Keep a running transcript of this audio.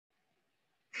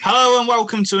Hello and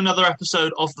welcome to another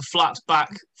episode of the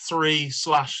Flatback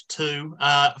 3/2.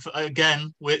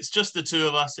 Again, it's just the two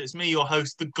of us. It's me, your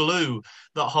host, the glue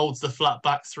that holds the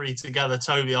Flatback 3 together,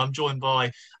 Toby. I'm joined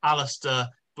by Alistair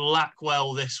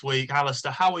Blackwell this week.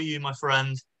 Alistair, how are you, my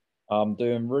friend? I'm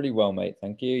doing really well, mate.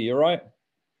 Thank you. You're right.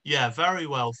 Yeah, very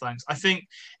well, thanks. I think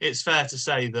it's fair to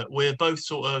say that we're both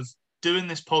sort of doing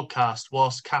this podcast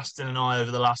whilst casting an eye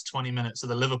over the last 20 minutes of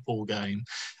the Liverpool game.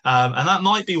 And that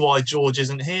might be why George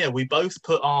isn't here. We both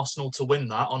put Arsenal to win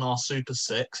that on our Super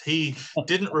Six. He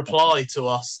didn't reply to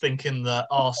us thinking that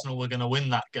Arsenal were going to win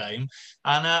that game.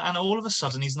 And all of a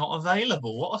sudden, he's not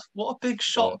available. What a big Yeah.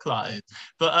 shock that is.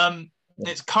 But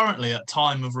it's currently at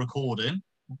time of recording.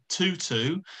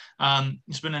 2-2.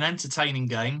 It's been an entertaining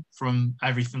game from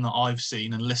everything that I've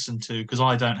seen and listened to because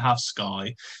I don't have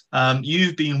Sky.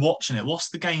 You've been watching it. What's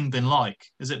the game been like?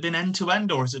 Has it been end to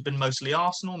end or has it been mostly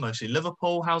Arsenal, mostly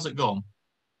Liverpool? How's it gone?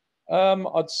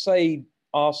 I'd say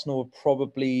Arsenal are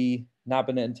probably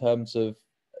nabbing it in terms of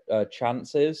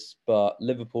chances, but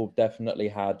Liverpool have definitely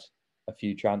had a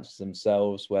few chances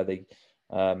themselves where they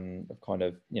have kind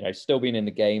of, still been in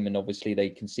the game, and obviously they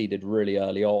conceded really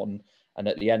early on. And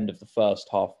at the end of the first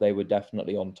half, they were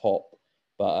definitely on top.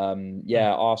 But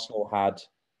Arsenal had,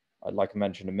 like I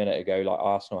mentioned a minute ago,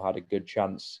 Arsenal had a good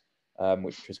chance,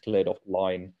 which was cleared off the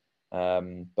line.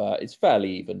 But it's fairly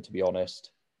even, to be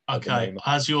honest, at the Okay, moment.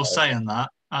 as you're saying that,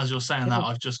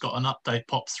 I've just got an update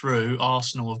pop through.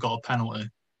 Arsenal have got a penalty.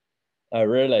 Oh,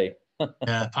 really?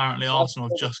 Yeah, apparently That's Arsenal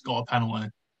have just got a penalty.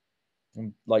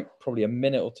 I'm like probably a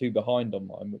minute or two behind on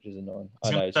mine, which is annoying. I was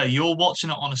I going know. to say you're watching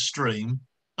it on a stream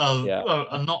of Yeah.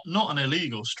 not an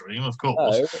illegal stream, of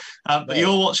course, No, but no.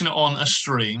 you're watching it on a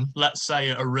stream. Let's say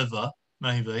a river,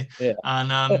 maybe, Yeah.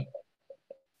 and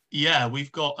yeah,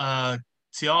 we've got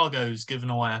Thiago's given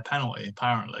away a penalty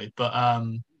apparently, but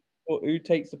Well, who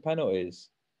takes the penalties?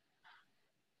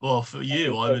 well, for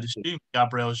you, I would I assume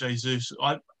Gabriel Jesus.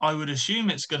 I would assume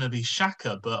it's going to be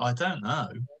Xhaka, but I don't know.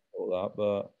 thought that,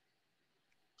 but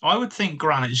I would think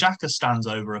Granit Xhaka stands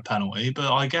over a penalty,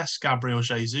 but I guess Gabriel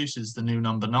Jesus is the new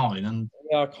number 9, and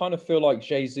yeah, I kind of feel like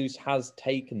Jesus has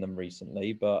taken them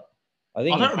recently, but I I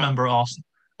think he don't has. remember Arsenal.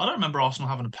 I don't remember Arsenal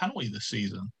having a penalty this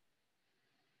season.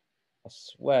 I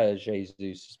swear Jesus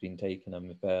has been taking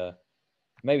them. If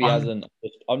maybe he I'm hasn't.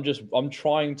 I'm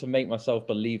trying to make myself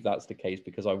believe that's the case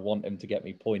because I want him to get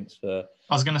me points for.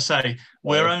 I was going to say Uh,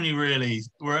 we're only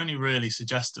really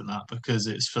suggesting that because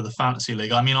it's for the fantasy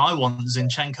league. I mean, I want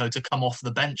Zinchenko to come off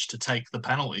the bench to take the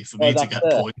penalty for oh, me to that's get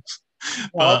it. points, No,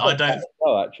 but I've got that as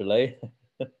well, actually.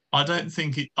 I don't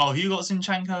think it. Oh, have you got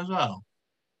Zinchenko as well?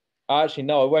 Actually,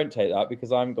 no, I won't take that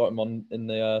because I haven't got him on in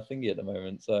the thingy at the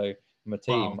moment. So my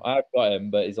team, Well, I have got him,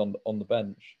 but he's on the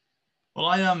bench.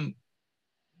 well,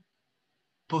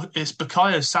 but it's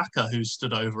Bukayo Saka who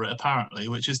stood over it apparently,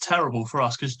 which is terrible for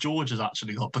us because George has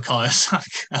actually got Bukayo I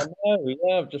Saka. know,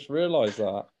 yeah, I've just realised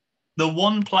that. The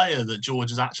one player that George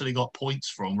has actually got points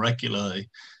from regularly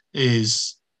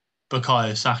is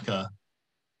Bukayo Saka.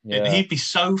 Yeah, He'd be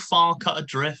so far cut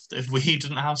adrift if we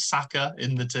didn't have Saka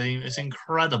in the team. It's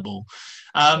incredible.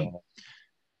 Um, yeah.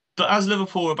 but as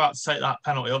Liverpool are about to take that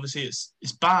penalty, obviously it's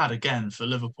bad again for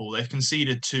Liverpool. They've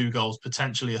conceded 2 goals,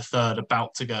 potentially a third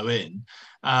about to go in.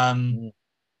 Um, Mm.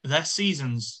 their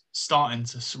season's starting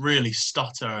to really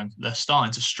stutter and they're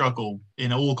starting to struggle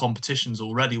in all competitions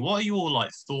already. What are your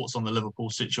thoughts on the Liverpool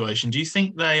situation? Do you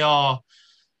think they are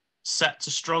set to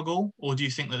struggle, or do you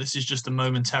think that this is just a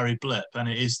momentary blip? And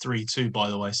it is 3-2, by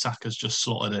the way. Saka's just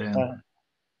slotted it in.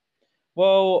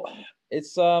 Well,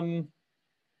 it's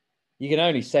you can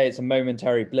only say it's a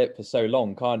momentary blip for so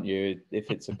long, can't you? If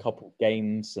it's a couple of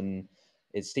games, and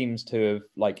it seems to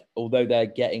have although they're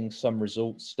getting some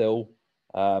results still,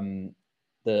 I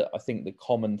think the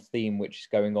common theme which is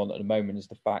going on at the moment is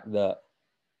the fact that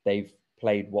they've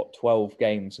played 12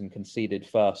 games and conceded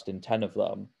first in 10 of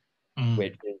them, Mm.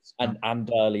 which is and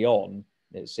early on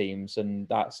it seems, and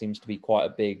that seems to be quite a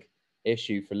big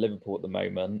issue for Liverpool at the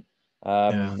moment.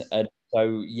 Yeah. And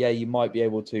so yeah, you might be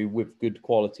able to, with good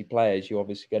quality players, you're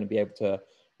obviously going to be able to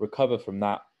recover from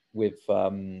that with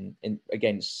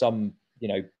against some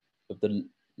of the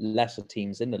lesser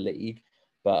teams in the league.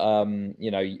 But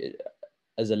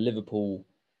as a Liverpool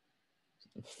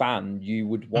fan, you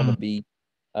would want to Mm. be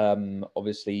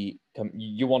obviously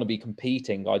you want to be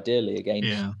competing ideally against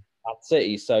Yeah. that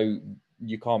City. So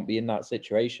you can't be in that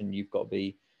situation. You've got to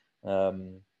be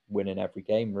winning every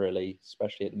game, really,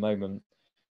 especially at the moment.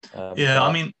 Yeah. I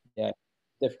But mean, yeah,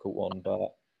 difficult one.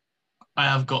 But I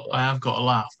have got to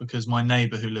laugh because my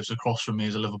neighbour who lives across from me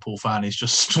is a Liverpool fan. He's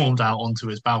just stormed out onto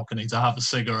his balcony to have a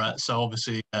cigarette. So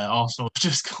obviously, Arsenal have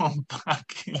just gone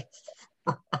back in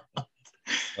front.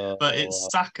 but it's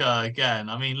Saka again.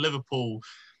 I mean, Liverpool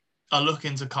are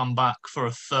looking to come back for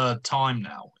a third time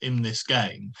now in this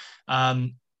game.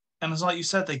 And it's like you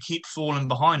said, they keep falling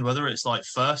behind, whether it's like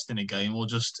first in a game or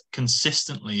just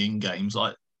consistently in games.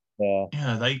 Like,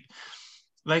 yeah,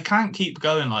 they can't keep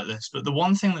going like this. But the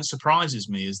one thing that surprises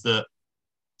me is that,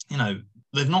 you know,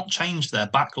 they've not changed their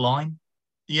back line.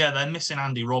 Yeah, they're missing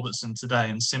Andy Robertson today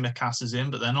and Simicast is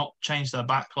in, but they're not changed their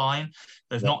back line.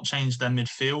 They've yeah, not changed their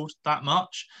midfield that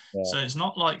much. yeah. So it's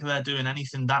not like they're doing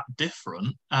anything that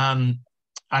different. And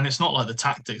it's not like the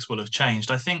tactics will have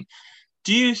changed.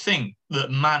 Do you think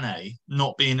that Mane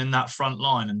not being in that front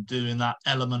line and doing that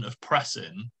element of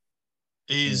pressing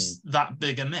Mm. is that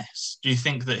big a miss? Do you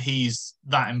think that he's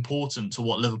that important to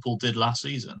what Liverpool did last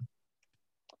season?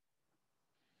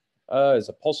 It's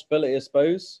a possibility, I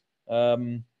suppose.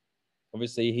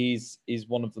 Obviously, he's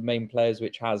one of the main players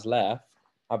which have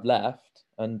left,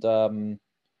 and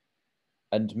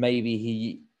maybe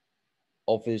he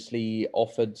obviously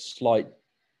offered slight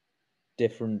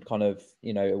different kind of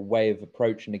way of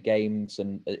approaching the games,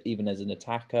 and even as an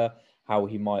attacker, how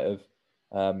he might have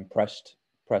pressed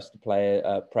the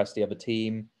player, pressed the other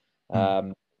team,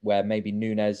 Hmm. where maybe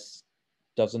Nunes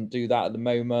doesn't do that at the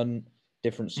moment.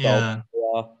 Different style.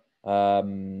 Yeah,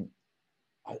 Um,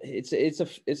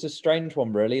 it's a strange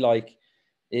one, really. Like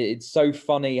it's so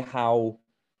funny how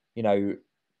you know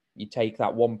you take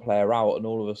that one player out, and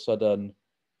all of a sudden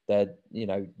they're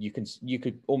you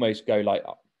could almost go like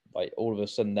all of a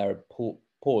sudden they're a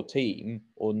poor team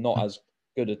or not as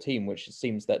good a team, which it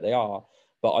seems that they are.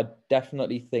 But I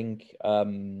definitely think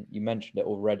you mentioned it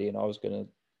already, and I was going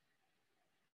to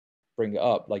bring it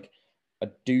up. Like I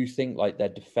do think like their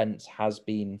defense has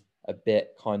been a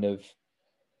bit kind of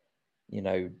you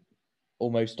know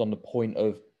almost on the point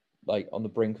of like on the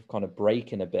brink of kind of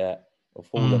breaking a bit or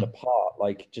falling mm, apart.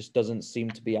 Like just doesn't seem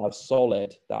to be as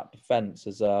solid that defense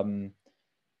as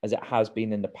it has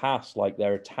been in the past. Like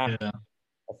their attack, yeah.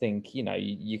 I think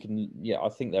you can I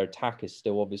think their attack is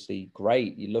still obviously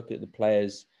great. You look at the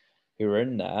players who are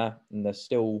in there and they're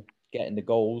still getting the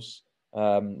goals,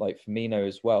 like Firmino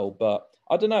as well. But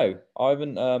I don't know. I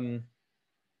don't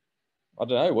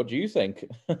know. What do you think?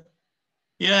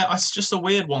 Yeah, it's just a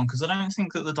weird one because I don't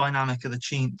think that the dynamic of the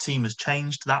team has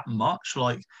changed that much.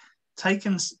 Like,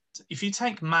 taken if you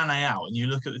take Mane out and you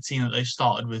look at the team that they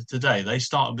started with today, they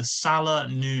started with Salah,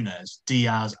 Nunes,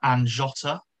 Diaz, and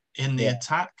Jota in the Yeah,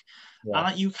 attack, yeah,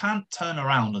 and you can't turn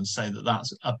around and say that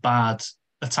that's a bad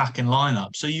attacking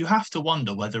lineup. So you have to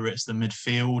wonder whether it's the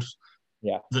midfield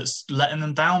yeah, that's letting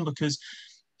them down because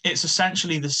it's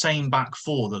essentially the same back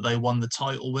four that they won the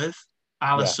title with. yeah,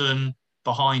 Allison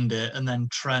behind it, and then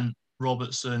Trent,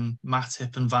 Robertson,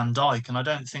 Matip, and Van Dijk. And I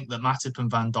don't think that Matip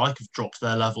and Van Dijk have dropped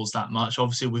their levels that much.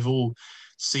 Obviously, we've all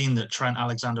seen that Trent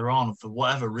Alexander-Arnold, for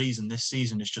whatever reason, this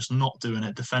season is just not doing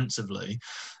it defensively.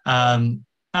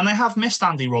 And they have missed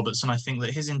Andy Robertson. I think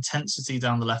that his intensity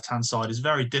down the left-hand side is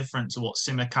very different to what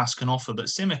Simicast can offer. But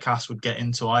Simicast would get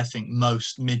into, I think,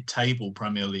 most mid-table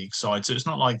Premier League sides. So it's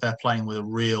not like they're playing with a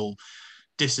real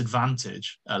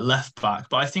disadvantage at left back.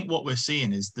 But I think what we're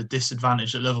seeing is the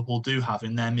disadvantage that Liverpool do have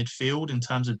in their midfield in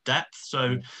terms of depth.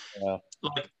 So, yeah,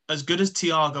 like, as good as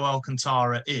Thiago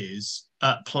Alcantara is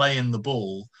at playing the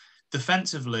ball,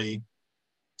 defensively,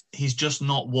 he's just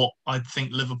not what I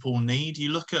think Liverpool need. You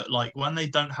look at like when they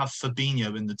don't have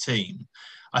Fabinho in the team,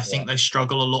 I yeah, think they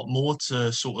struggle a lot more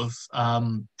to sort of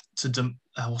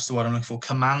what's the word I'm looking for?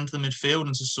 Command the midfield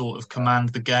and to sort of command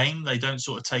the game. They don't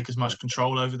sort of take as much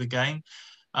control over the game.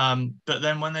 But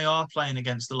then when they are playing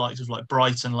against the likes of like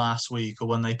Brighton last week, or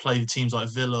when they play teams like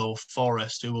Villa or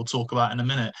Forest, who we'll talk about in a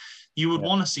minute, you would yeah,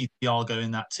 want to see Thiago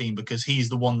in that team because he's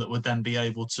the one that would then be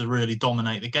able to really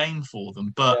dominate the game for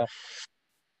them. But yeah,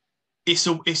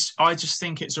 it's I just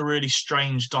think it's a really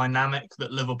strange dynamic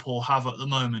that Liverpool have at the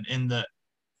moment in that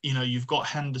you've got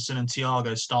Henderson and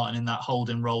Thiago starting in that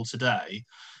holding role today.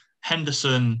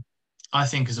 Henderson, I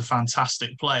think, is a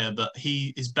fantastic player, but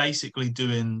he is basically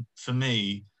doing for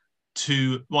me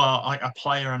a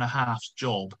player and a half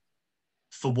job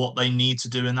for what they need to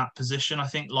do in that position. I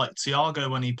think like Thiago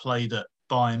when he played at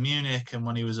Bayern Munich and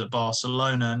when he was at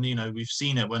Barcelona, and we've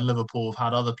seen it when Liverpool have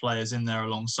had other players in there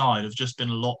alongside, have just been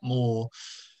a lot more.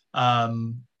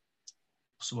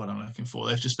 What's the word I'm looking for?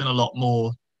 They've just been a lot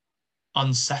more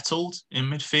unsettled in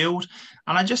midfield,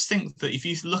 and I just think that if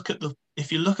you look at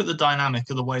the dynamic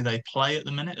of the way they play at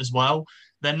the minute as well,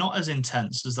 they're not as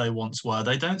intense as they once were.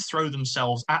 They don't throw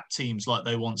themselves at teams like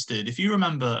they once did. If you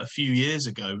remember a few years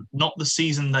ago, not the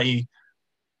season they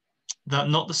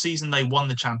won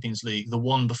the Champions League, the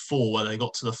one before where they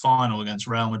got to the final against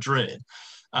Real Madrid.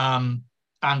 Um,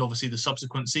 and obviously the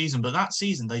subsequent season. But that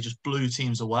season, they just blew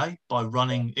teams away by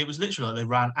running. It was literally like they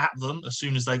ran at them as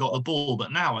soon as they got the ball.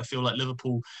 But now I feel like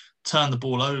Liverpool turn the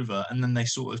ball over and then they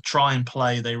sort of try and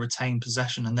play, they retain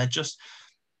possession, and they're just.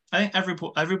 I think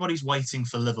everybody's waiting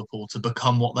for Liverpool to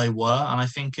become what they were, and I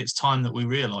think it's time that we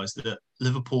realise that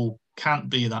Liverpool can't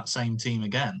be that same team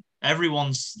again.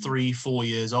 Everyone's 3, 4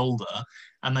 years older,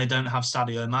 and they don't have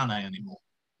Sadio Mane anymore.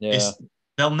 Yeah.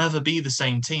 They'll never be the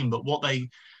same team, but what they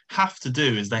have to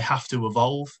do is they have to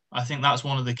evolve. I think that's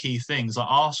one of the key things. Like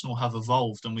Arsenal have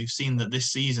evolved, and we've seen that this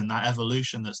season, that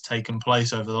evolution that's taken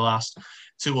place over the last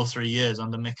 2 or 3 years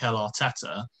under Mikel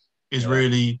Arteta is Yeah.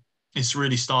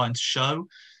 really starting to show.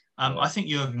 Yeah. I think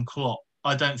Jurgen Klopp.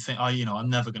 I don't think I'm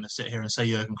never going to sit here and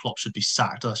say Jurgen Klopp should be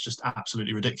sacked. That's just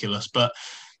absolutely ridiculous. But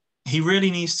he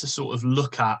really needs to sort of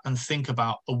look at and think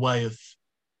about a way of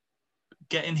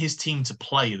getting his team to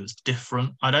play that's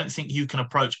different. I don't think you can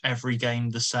approach every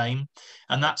game the same.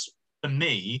 And that's, for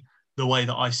me, the way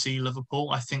that I see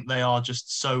Liverpool. I think they are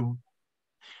just so.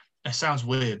 It sounds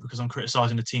weird because I'm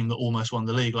criticising a team that almost won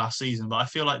the league last season, but I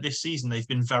feel like this season they've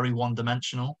been very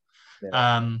one-dimensional.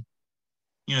 Yeah.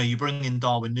 You bring in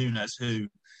Darwin Núñez, who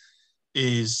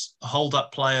is a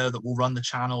hold-up player that will run the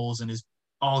channels and is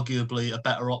arguably a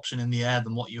better option in the air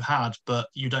than what you had, but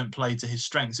you don't play to his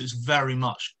strengths. It's very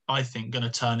much, I think, going to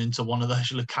turn into one of those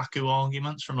Lukaku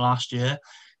arguments from last year.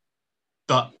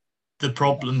 But the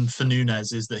problem for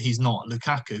Núñez is that he's not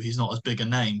Lukaku. He's not as big a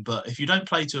name. But if you don't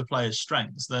play to a player's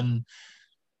strengths, then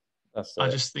That's I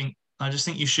it. just think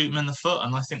you shoot him in the foot.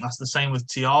 And I think that's the same with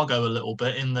Thiago a little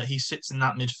bit, in that he sits in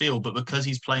that midfield, but because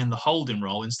he's playing the holding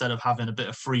role instead of having a bit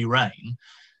of free reign,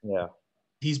 Yeah.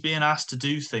 he's being asked to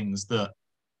do things that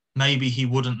maybe he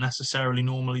wouldn't necessarily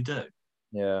normally do.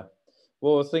 Yeah.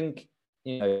 Well, I think,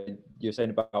 you're saying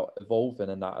about evolving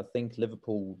and that. I think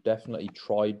Liverpool definitely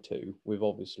tried to, with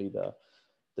obviously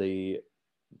the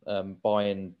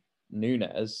buying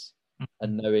Núñez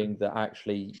and knowing that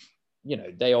actually,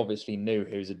 they obviously knew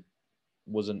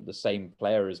wasn't the same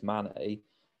player as Mane.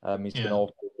 He's going to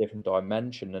offer a different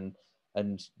dimension,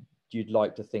 and you'd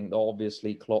like to think that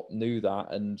obviously Klopp knew that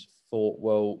and thought,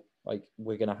 well, like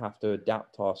we're going to have to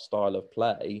adapt our style of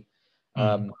play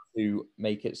to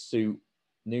make it suit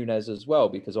Núñez as well,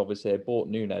 because obviously they bought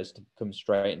Núñez to come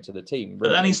straight into the team. But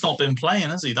then he's not been playing,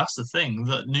 has he? That's the thing.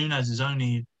 That Núñez is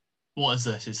only, what is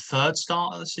this, his third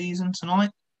start of the season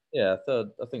tonight? Yeah, third.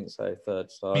 I think so.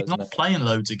 Third start. He's not playing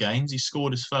loads of games. He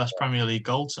scored his first Premier League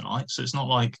goal tonight, so it's not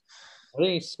like. I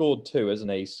think he scored 2, isn't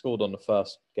he? He scored on the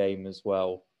first game as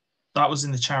well. That was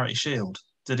in the Charity Shield.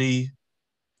 Did he?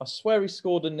 I swear he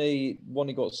scored in the one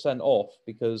he got sent off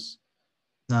because.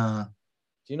 Nah.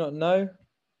 Do you not know?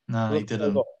 No, he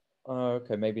didn't. Oh,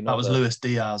 okay, maybe not. That was Luis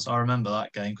Diaz. I remember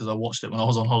that game because I watched it when I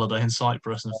was on holiday in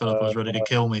Cyprus, and Philip was ready to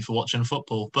kill me for watching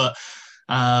football. But,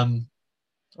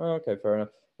 okay, fair enough.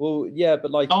 Well, yeah,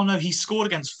 but like. Oh no, he scored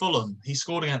against Fulham.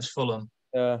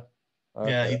 Yeah. Okay.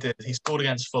 Yeah, he did. He scored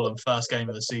against Fulham, first game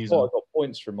of the season. I got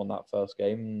points from on that first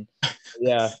game.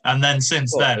 Yeah. And then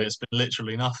since then, it's been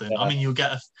literally nothing. Yeah. I mean, you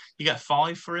get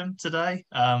 5 for him today.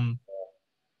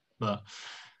 But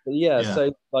yeah,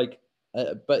 so like,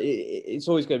 but it's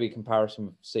always going to be a comparison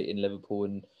with City and Liverpool,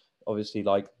 and obviously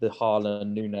like the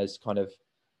Haaland Núñez kind of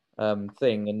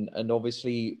thing, and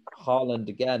obviously Haaland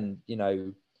again,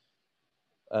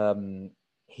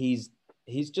 he's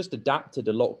just adapted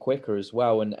a lot quicker as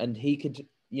well, and he could,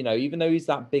 even though he's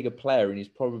that bigger player, and he's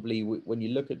probably, when you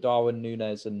look at Darwin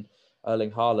Núñez and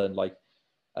Erling Haaland, like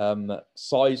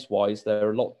size wise,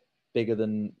 they're a lot bigger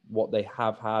than what they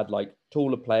have had, like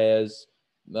taller players,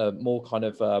 more kind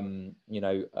of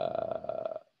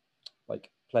like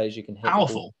players you can hit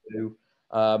powerful. The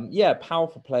ball to.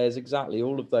 Powerful players, exactly,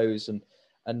 all of those,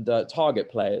 and target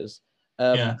players.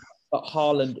 But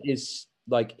Haaland is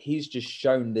like, he's just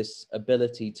shown this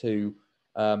ability to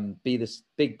be this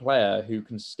big player who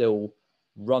can still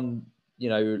run,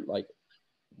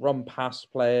 run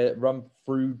past player, run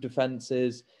through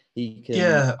defenses. He can.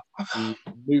 Yeah. The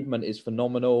movement is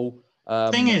phenomenal.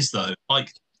 Thing is, though,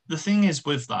 like the thing is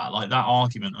with that, like that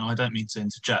argument, and I don't mean to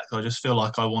interject. I just feel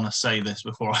like I want to say this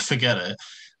before I forget it.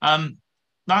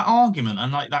 That argument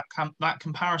and like that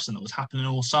comparison that was happening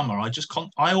all summer,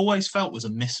 I always felt was a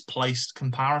misplaced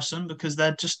comparison, because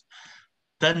they're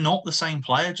not the same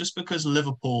player. Just because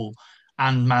Liverpool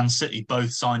and Man City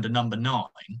both signed a number 9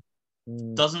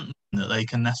 doesn't mean that they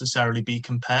can necessarily be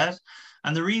compared.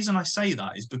 And the reason I say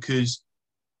that is because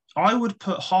I would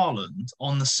put Haaland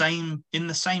in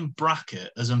the same bracket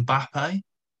as Mbappe. Yeah.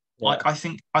 Like I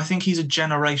think he's a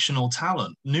generational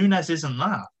talent. Núñez isn't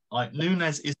that. Like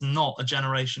Nunes is not a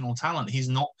generational talent. He's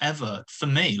not ever, for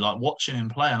me, like watching him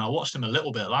play, and I watched him a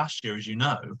little bit last year, as you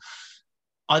know.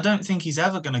 I don't think he's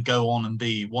ever going to go on and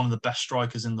be one of the best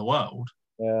strikers in the world,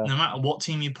 Yeah, no matter what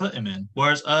team you put him in.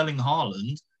 Whereas Erling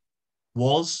Haaland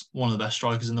was one of the best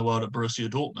strikers in the world at Borussia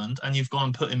Dortmund, and you've gone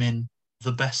and put him in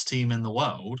the best team in the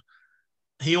world.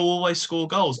 He'll always score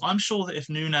goals. I'm sure that if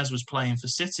Nunes was playing for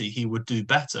City, he would do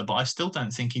better, but I still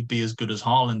don't think he'd be as good as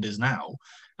Haaland is now.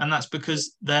 And that's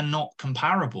because they're not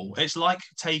comparable. It's like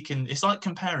comparing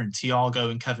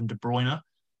Thiago and Kevin De Bruyne.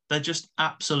 They're just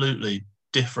absolutely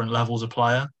different levels of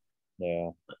player. yeah,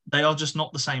 They are just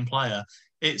not the same player.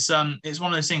 It's one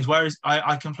of those things. Whereas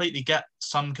I completely get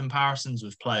some comparisons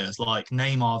with players like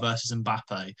Neymar versus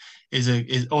Mbappe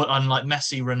or unlike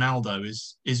Messi, Ronaldo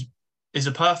is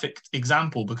a perfect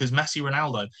example because Messi,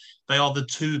 Ronaldo, they are the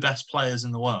two best players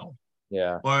in the world.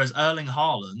 yeah, Whereas Erling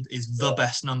Haaland is the yeah,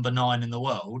 best number 9 in the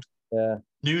world. yeah.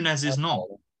 Nunes is That's not. fair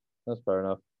enough. That's fair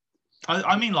enough.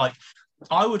 I mean, like,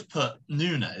 I would put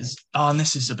Nunes, oh, and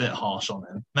this is a bit harsh on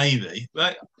him, maybe.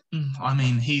 But I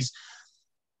mean, he's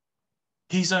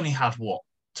only had what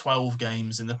 12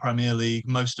 games in the Premier League,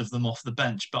 most of them off the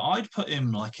bench. But I'd put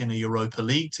him like in a Europa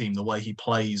League team the way he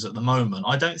plays at the moment.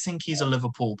 I don't think he's a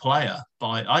Liverpool player,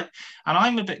 but and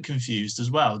I'm a bit confused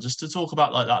as well. Just to talk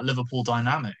about like that Liverpool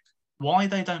dynamic, why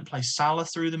they don't play Salah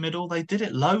through the middle? They did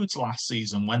it loads last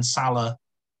season when Salah,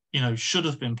 should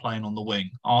have been playing on the wing.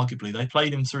 Arguably, they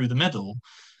played him through the middle.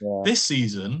 Yeah, This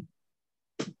season,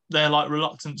 they're like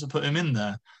reluctant to put him in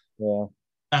there. yeah,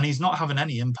 And he's not having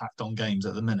any impact on games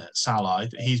at the minute. Salah,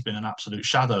 he's been an absolute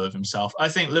shadow of himself. I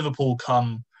think Liverpool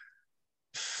come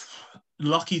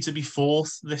lucky to be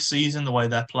fourth this season, the way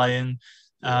they're playing.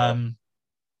 yeah.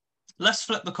 Let's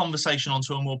flip the conversation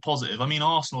onto a more positive. I mean,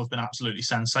 Arsenal have been absolutely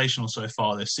sensational so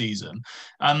far this season.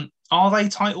 Are they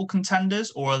title contenders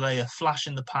or are they a flash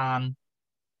in the pan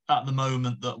at the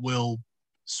moment that will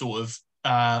sort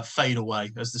of fade away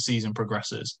as the season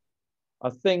progresses? I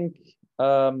think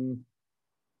I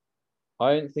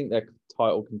don't think they're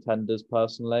title contenders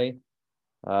personally.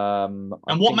 I And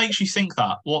what think makes you think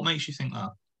that? What makes you think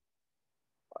that?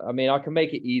 I mean I can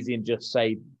make it easy and just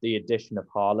say the addition of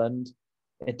Haaland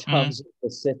in Mm. terms of the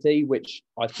City, which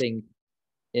I think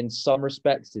in some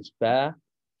respects is fair,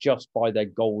 just by the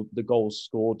goals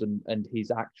scored, and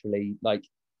he's actually like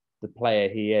the player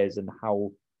he is, and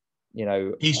how you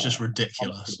know He's just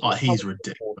ridiculous. Like he's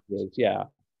ridiculous. he is, yeah.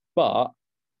 But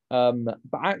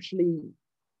actually,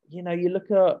 you look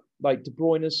at like De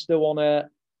Bruyne is still on it,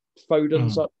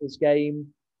 Foden's Mm. up this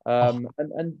game, Oh,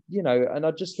 and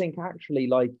I just think actually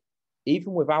like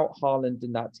even without Haaland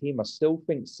in that team, I still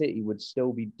think City would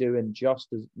still be doing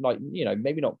just as like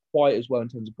maybe not quite as well in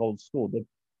terms of goals scored. They've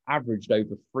averaged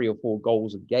over 3 or 4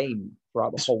 goals a game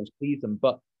throughout the whole season,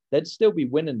 but they'd still be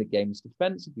winning the games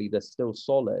defensively. They're still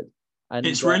solid, and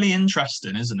it's really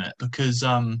interesting, isn't it? Because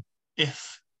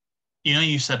if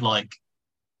you said like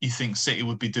you think City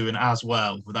would be doing as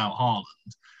well without Haaland,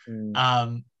 mm,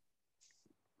 um,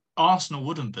 Arsenal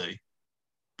wouldn't be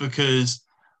because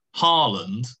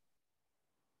Haaland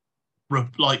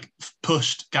like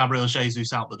pushed Gabriel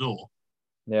Jesus out the door,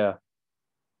 yeah,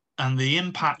 and the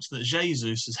impact that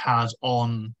Jesus has had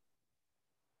on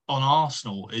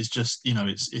Arsenal is just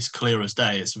it's clear as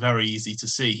day. It's very easy to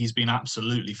see. He's been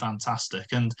absolutely fantastic,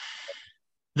 and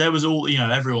there was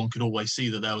everyone could always see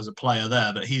that there was a player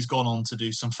there, but he's gone on to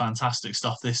do some fantastic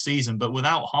stuff this season. But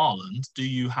without Haaland, do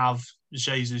you have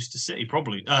Jesus to City?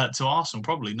 Probably to Arsenal,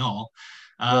 probably not.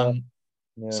 yeah, Um,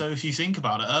 yeah. so if you think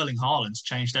about it, Erling Haaland's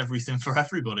changed everything for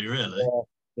everybody, really. Yeah,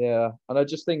 yeah, and I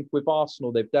just think with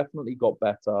Arsenal, they've definitely got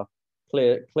better.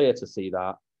 Clear to see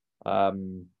that.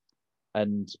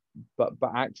 And but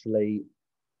actually,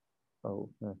 oh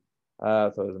no, I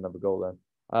thought it was another goal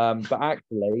then. But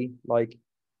actually, like,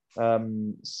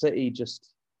 City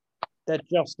just they're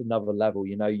just another level.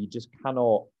 You just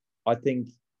cannot. I think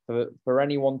for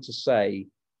anyone to say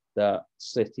that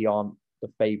City aren't the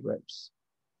favourites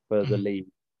for the Mm, league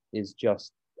is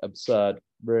just absurd,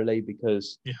 really,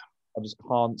 because yeah, I just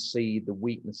can't see the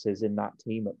weaknesses in that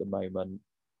team at the moment.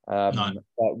 no,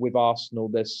 But with Arsenal,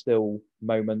 there's still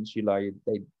moments,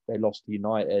 they lost to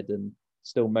United, and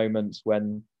still moments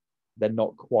when they're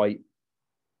not quite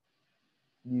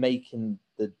making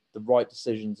the right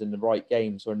decisions in the right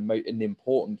games or in the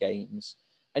important games.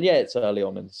 And yeah, it's early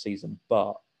on in the season,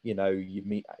 but you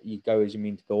go as you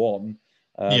mean to go on.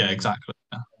 yeah, Um, exactly.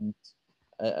 Yeah.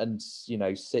 and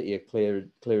City are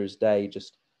clear as day.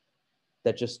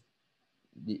 They're just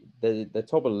they're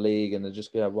top of the league, and they're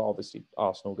just well, obviously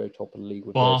Arsenal go top of the league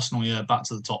with Well, this, Arsenal, yeah, back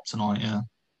to the top tonight. Yeah,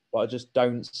 but I just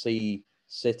don't see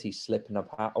City slipping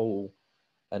up at all.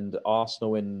 and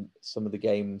Arsenal in some of the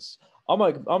games. I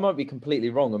might be completely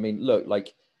wrong. I mean, look,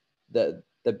 like they're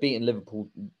beating Liverpool,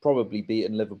 probably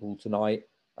beating Liverpool tonight.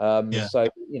 Yeah. So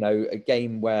a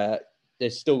game where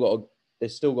they've still got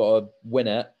to win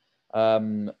it.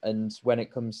 And when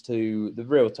it comes to the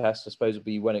real test, I suppose, would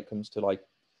be when it comes to like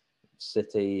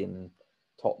City and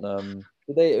Tottenham.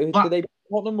 Did they beat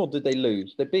Tottenham or did they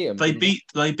lose? They beat them.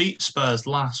 They beat Spurs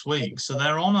last week, so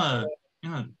they're on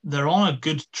a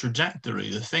good trajectory.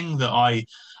 The thing that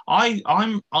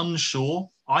I'm unsure.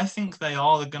 I think they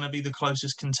are going to be the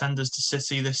closest contenders to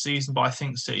City this season, but I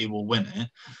think City will win it.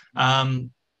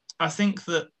 I think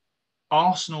that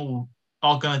Arsenal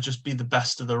are going to just be the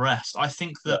best of the rest. I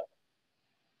think that,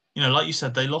 like you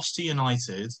said, they lost to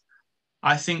United.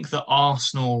 I think that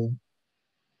Arsenal,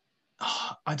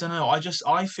 I don't know.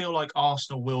 I feel like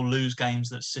Arsenal will lose games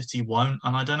that City won't,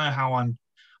 and I don't know how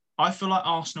I feel like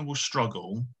Arsenal will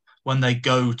struggle when they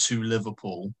go to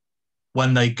Liverpool,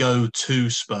 when they go to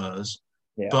Spurs.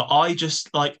 Yeah. But I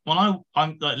just like when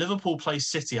I'm like Liverpool plays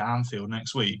City at Anfield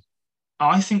next week.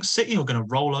 I think City are going to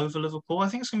roll over Liverpool. I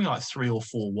think it's going to be like 3 or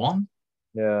 4-1.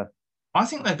 Yeah. I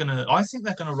think they're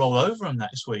gonna roll over them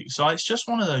next week. So it's just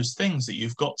one of those things that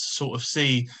you've got to sort of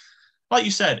see. Like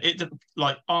you said,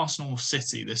 like Arsenal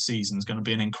City this season is going to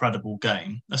be an incredible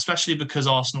game, especially because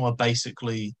Arsenal are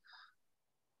basically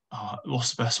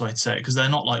what's the best way to say it? Because they're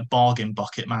not like bargain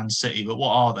bucket Man City, but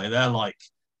what are they? They're like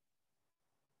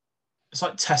it's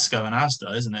like Tesco and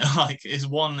Asda, isn't it? Like is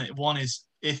one is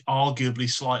if arguably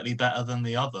slightly better than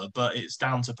the other, but it's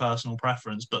down to personal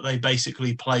preference. But they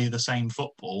basically play the same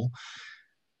football.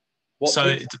 What So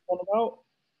team's on about?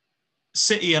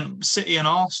 City and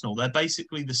Arsenal, they're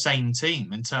basically the same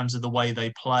team in terms of the way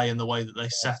they play and the way that they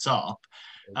set up.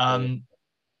 Um,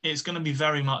 it's going to be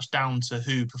very much down to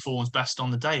who performs best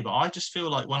on the day. But I just feel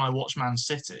like when I watch Man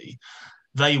City,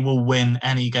 they will win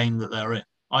any game that they're in.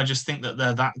 I just think that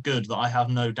they're that good that I have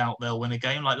no doubt they'll win a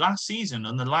game. Like last season,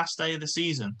 on the last day of the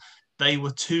season, they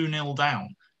were 2-0 down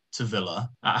to Villa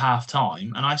at half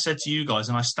time. And I said to you guys,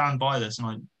 and I stand by this, and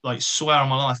I like swear on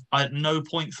my life, I at no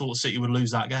point thought City would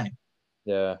lose that game.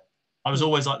 Yeah. I was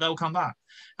always like, they'll come back.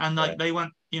 And like Yeah. they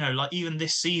went, like even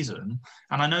this season,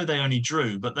 and I know they only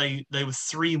drew, but they were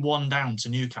 3-1 down to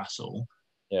Newcastle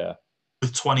Yeah.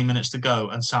 with 20 minutes to go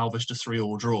and salvaged a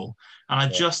 3-3 draw. And I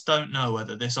just don't know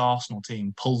whether this Arsenal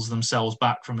team pulls themselves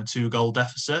back from a 2-goal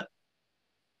deficit.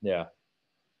 Yeah.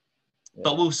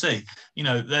 But we'll see.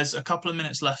 There's a couple of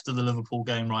minutes left of the Liverpool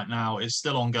game right now. It's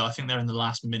still on go. I think they're in the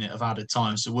last minute of added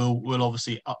time. So we'll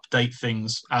obviously update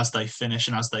things as they finish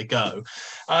and as they go.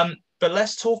 But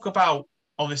let's talk about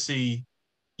obviously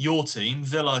your team.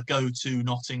 Villa go to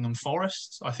Nottingham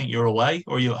Forest. I think you're away,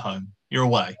 or are you at home? You're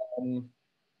away. I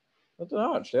don't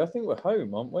know, actually. I think we're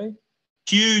home, aren't we?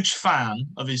 Huge fan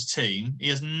of his team. He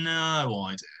has no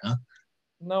idea.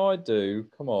 No, I do.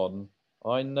 Come on.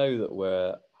 I know that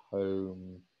we're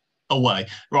home. Away.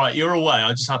 Right, you're away.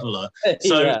 I just had a look.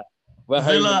 So Yeah. We're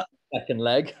Villa home in the second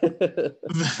leg.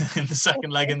 in the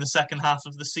second leg in the second half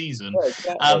of the season. Yeah,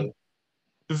 exactly.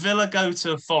 Villa go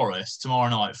to Forest tomorrow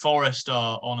night. Forest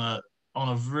are on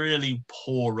a really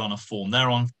poor run of form. They're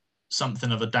on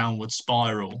something of a downward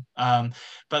spiral.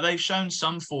 But they've shown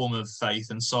some form of faith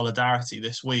and solidarity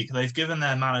this week. They've given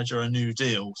their manager a new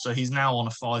deal. So he's now on a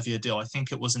 5-year deal. I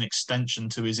think it was an extension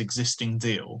to his existing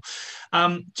deal.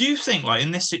 Do you think, like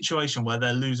in this situation where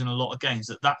they're losing a lot of games,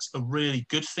 that that's a really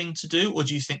good thing to do? Or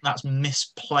do you think that's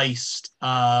misplaced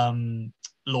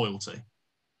loyalty?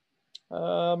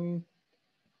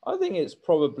 I think it's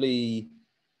probably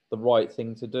the right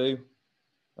thing to do.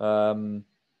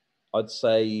 I'd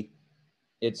say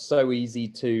it's so easy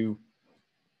to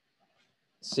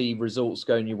see results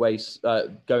going your way,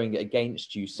 going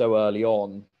against you so early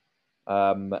on,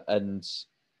 and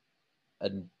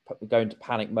go into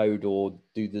panic mode or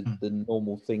do the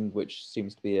normal thing, which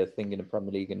seems to be a thing in the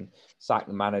Premier League, and sack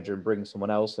the manager and bring someone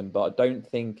else in. But I don't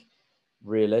think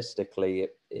realistically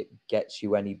it gets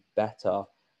you any better.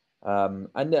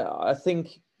 And I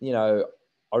think, I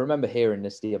remember hearing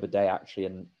this the other day actually,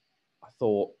 and I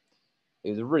thought it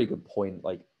was a really good point.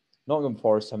 Like Nottingham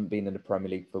Forest haven't been in the Premier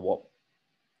League for what,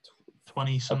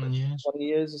 20-something years. 20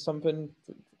 years or something.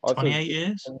 28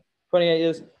 years. 28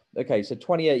 years. Okay, so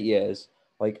 28 years.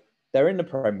 Like they're in the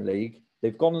Premier League.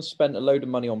 They've gone and spent a load of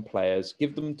money on players.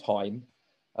 Give them time.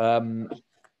 But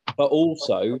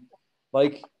also,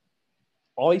 like,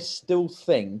 I still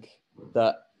think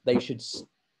that they should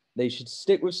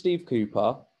stick with Steve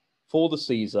Cooper for the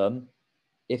season.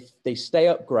 If they stay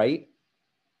up, great.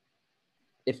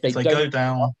 If they If they don't go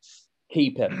down,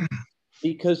 keep him,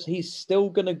 because he's still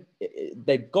gonna.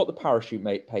 They've got the parachute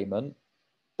mate payment.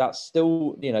 that's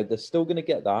still, they're still going to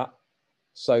get that.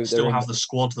 So Still have the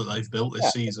squad that they've built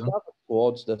this season. They have the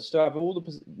squads. They still have all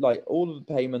of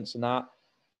the payments and that,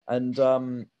 and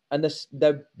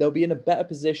they'll be in a better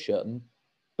position,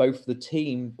 both the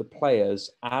team, the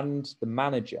players, and the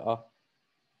manager,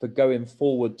 for going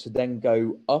forward to then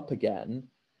go up again.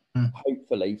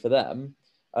 Hopefully for them,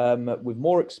 with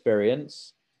more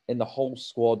experience in the whole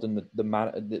squad and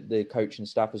the coaching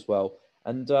staff as well.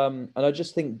 And I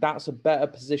just think that's a better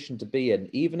position to be in,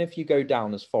 even if you go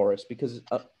down as Forest, because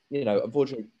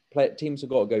unfortunately, teams have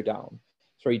got to go down,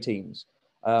 3 teams,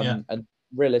 and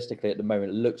realistically, at the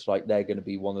moment, it looks like they're going to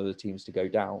be one of the teams to go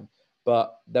down.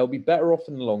 But they'll be better off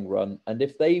in the long run. And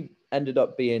if they ended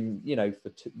up being,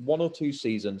 for 1 or 2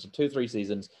 seasons, or 2 or 3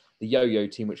 seasons, the yo-yo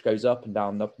team, which goes up and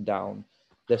down,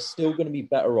 they're still going to be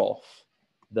better off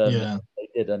than they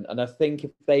didn't. And I think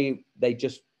if they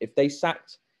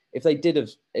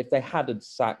had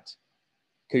sacked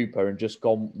Cooper and just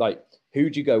gone, like,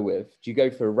 who do you go with? Do you go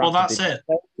for Well, that's it.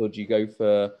 Or do you go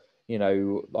for,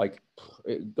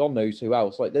 God knows who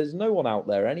else? Like, there's no one out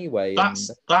there anyway. That's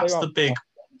the big.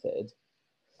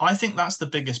 I think that's the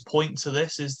biggest point to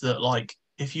this, is that, like,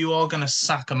 if you are going to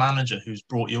sack a manager who's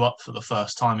brought you up for the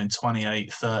first time in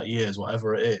 28, 30 years,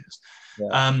 whatever it is,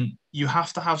 you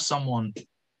have to have someone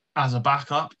as a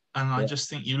backup. And I just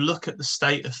think you look at the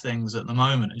state of things at the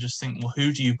moment and just think, well,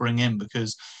 who do you bring in?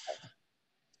 Because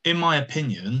in my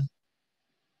opinion,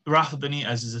 Rafa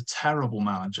Benitez is a terrible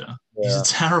manager. He's a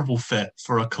terrible fit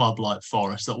for a club like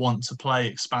Forest that want to play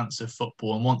expansive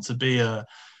football and want to be a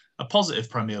positive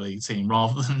Premier League team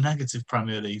rather than a negative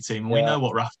Premier League team. And we know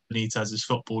what Rafa Benitez's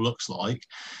football looks like.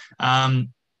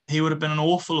 He would have been an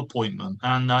awful appointment.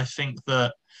 And I think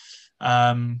that,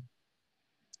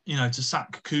 to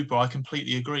sack Cooper, I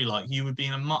completely agree. Like, you would be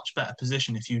in a much better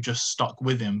position if you just stuck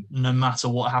with him, no matter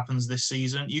what happens this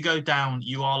season. You go down,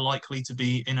 you are likely to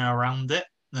be in and around it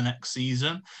the next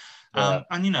season. And,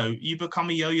 you become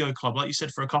a yo-yo club, like you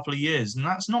said, for a couple of years. And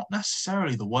that's not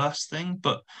necessarily the worst thing.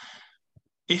 But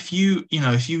if you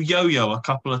yo-yo a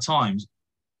couple of times,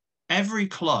 every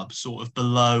club sort of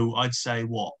below, I'd say,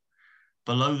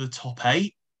 below the top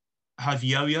 8 have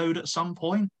yo-yoed at some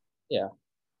point. Yeah.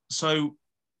 So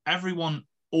everyone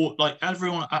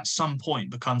at some point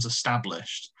becomes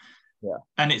established. Yeah.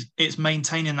 And it's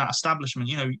maintaining that establishment.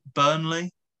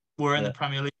 Burnley were in the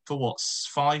Premier League for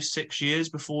 5-6 years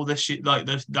before this year, like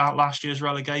that last year's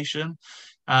relegation.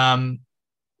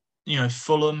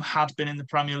 Fulham had been in the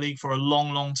Premier League for a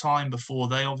long, long time before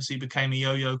they obviously became a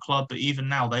yo-yo club. But even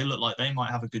now, they look like they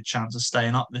might have a good chance of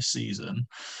staying up this season.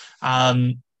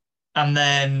 And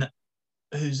then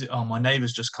my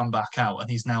neighbour's just come back out and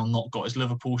he's now not got his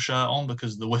Liverpool shirt on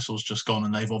because the whistle's just gone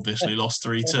and they've obviously lost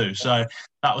 3-2. So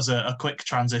that was a quick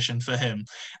transition for him.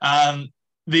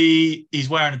 He's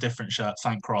wearing a different shirt,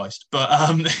 thank Christ. But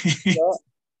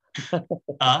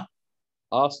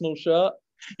Arsenal shirt?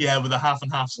 Yeah, with a half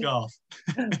and half scarf.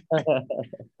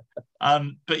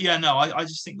 But yeah, no, I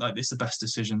just think like it's the best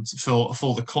decision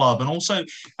for the club. And also,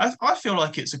 I feel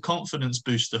like it's a confidence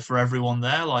booster for everyone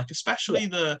there, like especially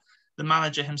the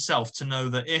manager himself, to know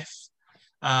that if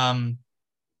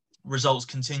results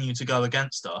continue to go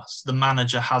against us, the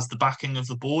manager has the backing of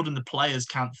the board, and the players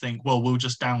can't think, well, we'll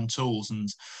just down tools and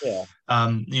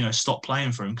stop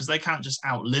playing for him, because they can't just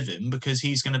outlive him, because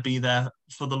he's going to be there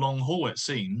for the long haul, it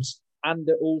seems. And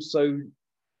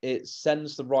it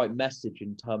sends the right message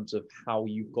in terms of how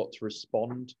you've got to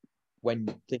respond when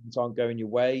things aren't going your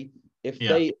way. If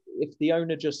the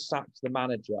owner just sacked the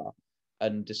manager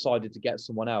and decided to get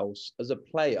someone else, as a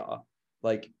player,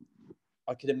 like,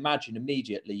 I could imagine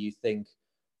immediately you think,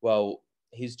 well,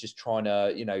 he's just trying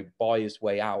to, buy his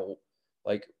way out.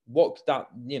 Like,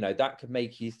 that could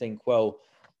make you think, well,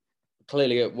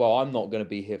 clearly, I'm not going to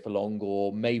be here for long,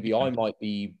 or maybe I might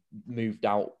be moved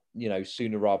out,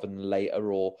 sooner rather than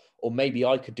later, or maybe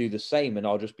I could do the same and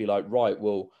I'll just be like, right,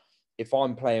 well, if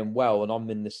I'm playing well and I'm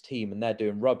in this team and they're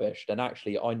doing rubbish, then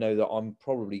actually I know that I'm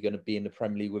probably going to be in the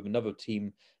Premier League with another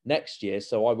team next year,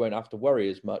 so I won't have to worry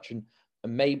as much. And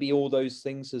maybe all those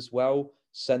things as well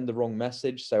send the wrong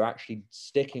message. So actually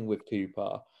sticking with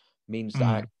Cooper means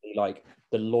that actually, like,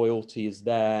 the loyalty is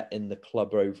there in the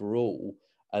club overall,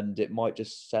 and it might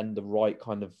just send the right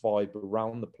kind of vibe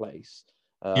around the place.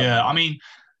 I mean,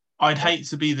 I'd hate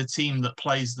to be the team that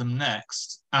plays them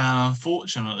next. And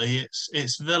unfortunately,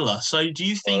 it's Villa. So do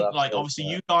you think, obviously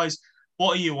you guys,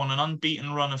 what are you on, an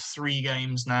unbeaten run of 3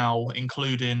 games now,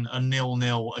 including a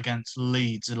 0-0 against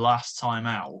Leeds last time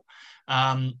out?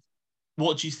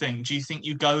 What do you think? Do you think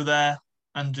you go there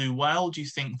and do well? Do you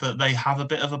think that they have a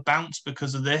bit of a bounce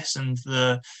because of this and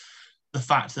the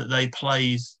fact that they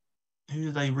played,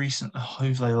 who they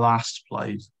last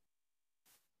played?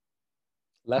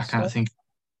 I Leicester. can't think.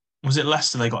 Was it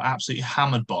Leicester they got absolutely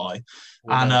hammered by?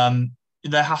 Well, And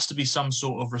no. there has to be some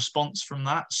sort of response from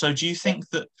that. So do you think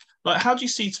that, like, how do you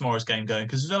see tomorrow's game going?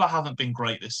 Because Villa haven't been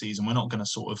great this season. We're not going to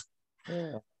sort of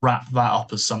Yeah. wrap that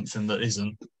up as something that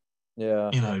isn't, Yeah.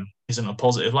 isn't a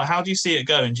positive. Like, how do you see it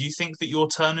going? Do you think that you're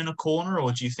turning a corner,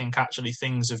 or do you think actually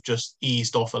things have just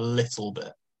eased off a little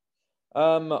bit?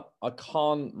 I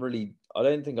can't really. I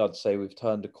don't think I'd say we've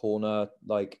turned a corner.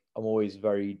 Like I'm always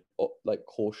very like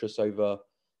cautious over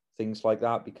things like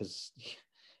that because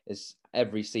it's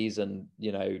every season.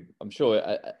 I'm sure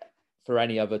for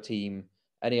any other team,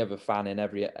 any other fan in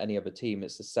any other team,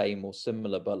 it's the same or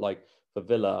similar. But like for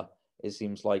Villa, it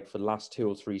seems like for the last 2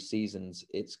 or 3 seasons,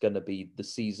 it's going to be the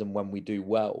season when we do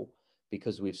well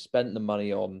because we've spent the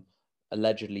money on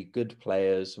allegedly good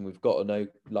players and we've got to know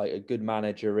like a good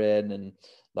manager in and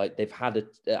like they've had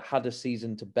a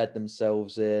season to bed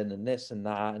themselves in and this and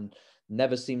that and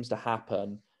never seems to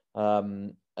happen.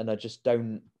 And I just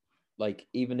don't like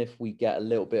even if we get a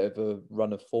little bit of a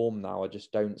run of form now, I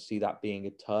just don't see that being a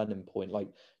turning point. Like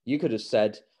you could have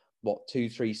said what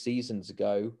 2-3 seasons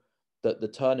ago that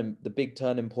the big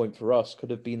turning point for us could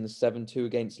have been the 7-2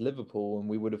 against Liverpool and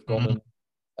we would have gone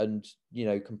Mm,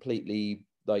 and completely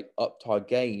like upped our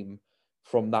game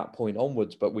from that point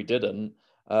onwards, but we didn't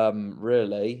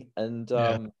really.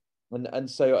 yeah. And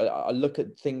so I look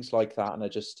at things like that, and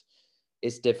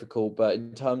it's difficult. But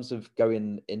in terms of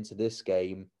going into this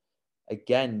game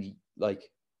again,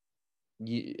 like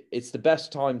it's the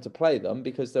best time to play them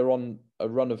because they're on a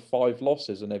run of 5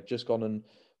 losses and they've just gone and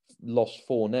lost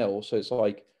 4-0. So it's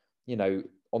like,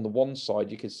 on the one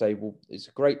side, you could say, well, it's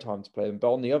a great time to play them.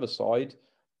 But on the other side,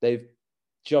 they've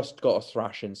just got a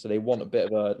thrashing. So they want a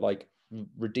bit of a, like,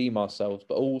 redeem ourselves.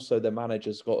 But also their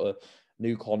manager's got a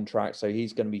new contract. So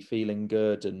he's going to be feeling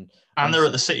good. And And they're so,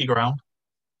 at the City ground.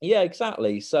 yeah,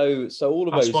 exactly. So all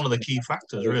of That's those one of the key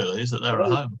factors, things, really, is that they're at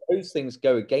those, home. those things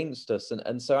go against us.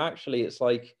 And so actually, it's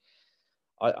like,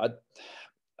 I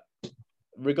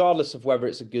regardless of whether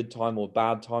it's a good time or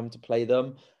bad time to play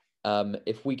them,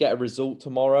 if we get a result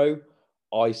tomorrow,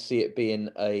 I see it being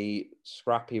a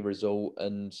scrappy result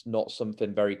and not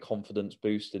something very confidence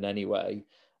boosting anyway.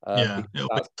 Yeah, Because it'll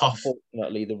be that's tough.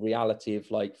 unfortunately the reality of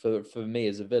like for me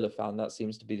as a Villa fan, that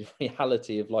seems to be the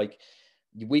reality of like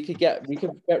we could get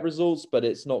results, but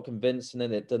it's not convincing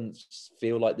and it doesn't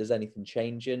feel like there's anything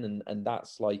changing, and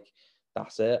that's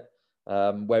it.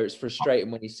 Where it's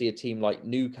frustrating when you see a team like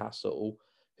Newcastle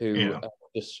who Yeah.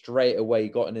 just straight away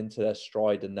gotten into their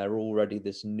stride and they're already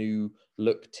this new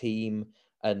look team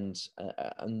and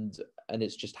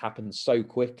it's just happened so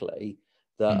quickly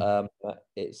Mm. that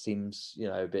it seems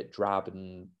a bit drab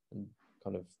and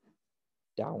kind of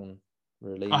down I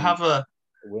really have a to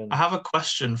I win. have a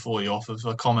question for you off of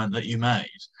a comment that you made.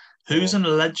 Who's Or an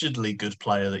allegedly good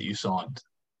player that you signed?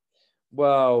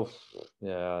 well,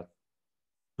 yeah,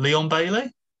 Leon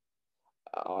Bailey?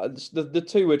 the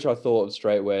two which I thought of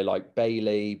straight away, like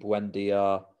Bailey,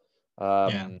 Buendia,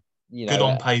 Yeah, um, good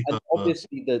on and paper, but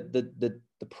obviously the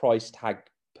price tag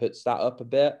puts that up a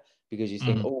bit because you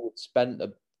think, mm, oh, it's spent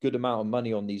a good amount of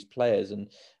money on these players, and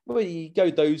well, you go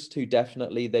those two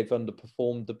definitely they've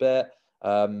underperformed a bit.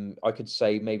 I could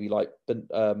say maybe like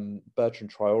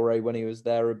Bertrand Traore when he was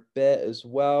there a bit as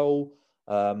well.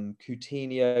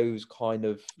 Coutinho's kind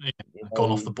of, yeah, you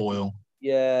gone off know, the boil.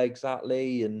 yeah,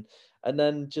 exactly. And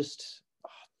then just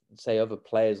say other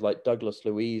players like Douglas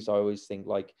Luiz, I always think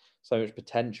like so much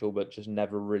potential, but just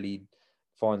never really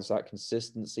finds that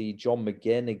consistency. John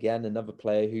McGinn, again, another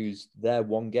player who's there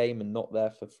one game and not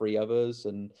there for 3 others.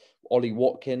 And Ollie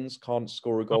Watkins can't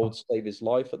score a goal Oh, to save his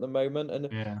life at the moment. And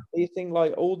yeah. you think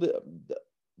like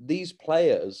these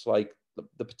players, like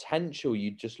the potential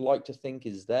you'd just like to think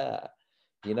is there,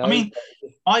 I mean, but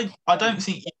it I just don't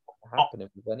think can't happening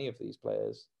with any of these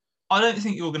players. I don't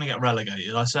think you're going to get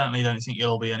relegated. I certainly don't think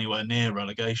you'll be anywhere near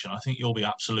relegation. I think you'll be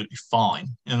absolutely fine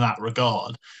in that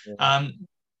regard. Yeah. Um,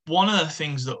 One of the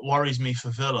things that worries me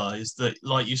for Villa is that,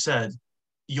 like you said,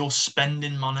 you're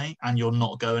spending money and you're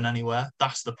not going anywhere.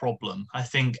 That's the problem. I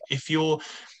think if you're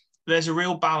there's a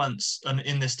real balance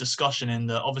in this discussion in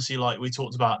that obviously like we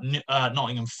talked about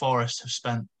Nottingham Forest have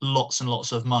spent lots and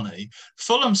lots of money.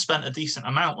 Fulham spent a decent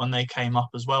amount when they came up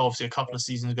as well. Obviously a couple of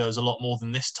seasons ago is a lot more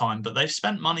than this time, but they've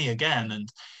spent money again. And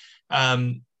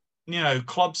um,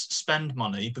 clubs spend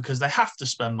money because they have to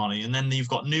spend money. And then you've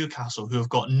got Newcastle who have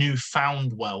got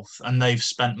newfound wealth and they've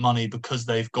spent money because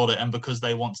they've got it and because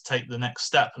they want to take the next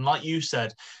step. And like you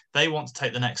said, they want to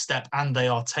take the next step and they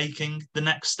are taking the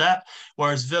next step.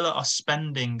 Whereas Villa are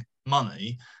spending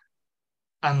money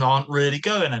and aren't really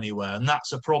going anywhere. And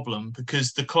that's a problem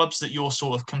because the clubs that you're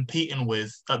sort of competing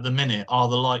with at the minute are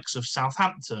the likes of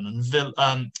Southampton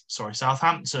and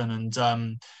Southampton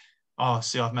and oh,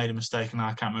 see, I've made a mistake and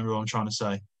I can't remember what I'm trying to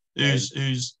say.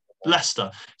 Who's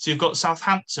Leicester? So you've got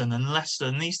Southampton and Leicester,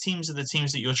 and these teams are the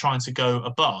teams that you're trying to go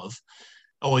above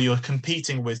or you're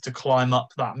competing with to climb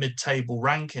up that mid-table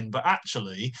ranking. But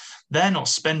actually, they're not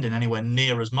spending anywhere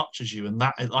near as much as you, and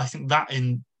that I think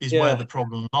is where Yeah, the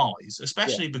problem lies, yeah.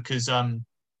 especially because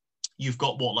you've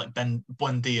got what like Ben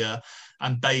Buendia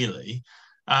and Bailey,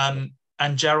 and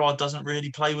Gerrard doesn't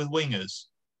really play with wingers.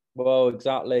 Well,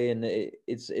 exactly, and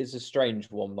it's a strange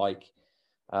one.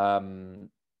 Um,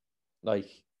 like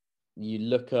you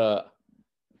look at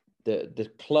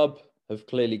the club have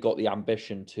clearly got the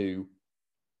ambition to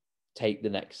take the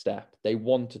next step. They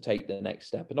want to take the next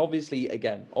step, and obviously,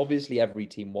 every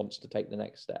team wants to take the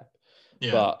next step.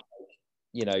 Yeah. But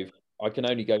you know, I can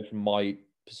only go from my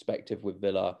perspective with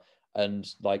Villa, and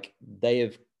like they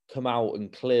have come out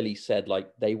and clearly said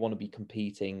like they want to be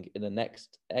competing in the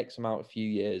next X amount of few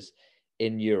years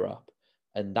in Europe,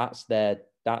 and that's their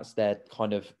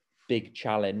kind of big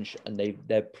challenge, and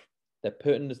they're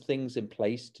putting the things in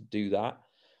place to do that.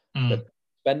 Mm. They're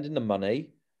spending the money,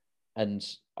 and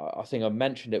I think I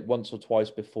mentioned it once or twice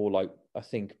before. Like I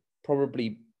think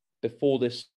probably before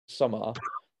this summer,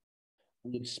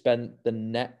 we spent the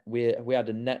net. We had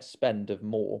a net spend of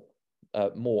more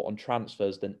on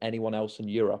transfers than anyone else in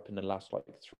Europe in the last like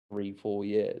 3-4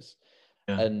 years.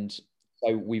 Yeah. And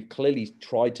so we've clearly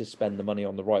tried to spend the money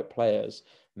on the right players.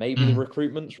 Maybe the Mm.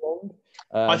 recruitment's wrong.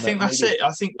 I think that's Maybe it.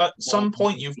 I think at some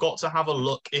point you've got to have a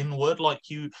look inward, like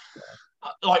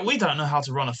we don't know how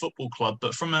to run a football club,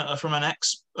 but from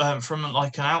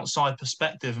like an outside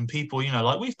perspective, and people,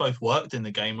 like we've both worked in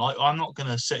the game. Like I'm not going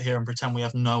to sit here and pretend we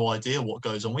have no idea what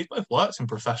goes on. We've both worked in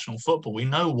professional football. We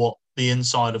know what the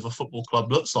inside of a football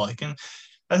club looks like, and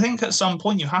I think at some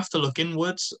point you have to look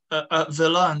inwards at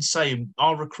Villa and say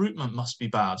our recruitment must be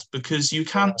bad because you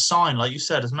can't sign, like you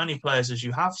said, as many players as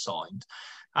you have signed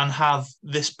and have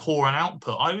this poor an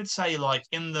output. I would say like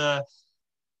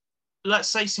let's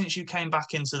say since you came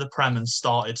back into the Prem and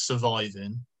started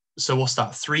surviving. So what's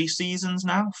that? 3 seasons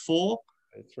now? 4?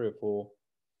 3 or 4.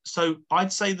 So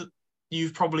I'd say that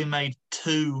you've probably made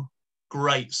 2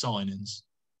 great signings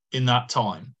in that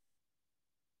time.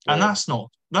 And Yeah.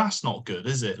 that's not good,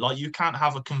 is it? Like you can't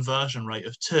have a conversion rate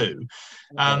of 2.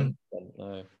 Um,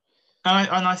 No.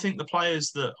 and I think the players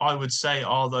that I would say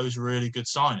are those really good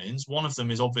signings, one of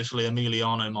them is obviously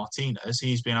Emiliano Martinez.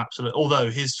 He's been absolute, although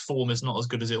his form is not as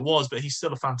good as it was, but he's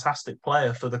still a fantastic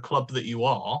player for the club that you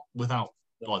are, without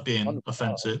like being 100%.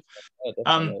 offensive. Yeah,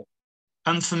 Um, definitely.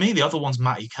 and for me, the other one's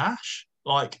Matty Cash.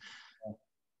 Like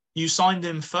you signed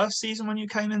him first season when you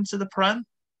came into the Prem.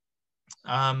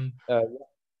 Um, Uh,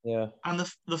 yeah. and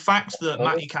the fact that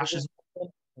Matty Forest, Cash is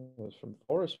it was from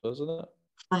Forest, wasn't it?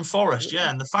 from Forest, yeah,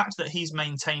 and the fact that he's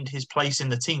maintained his place in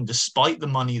the team despite the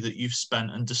money that you've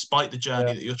spent and despite the journey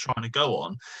Yeah. that you're trying to go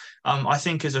on, I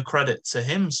think is a credit to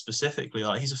him specifically.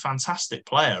 Like he's a fantastic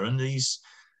player, and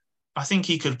I think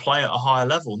he could play at a higher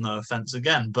level. No offense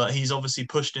again, but he's obviously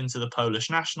pushed into the Polish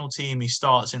national team. He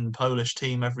starts in the Polish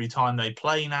team every time they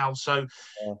play now, so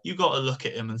Yeah. you got to look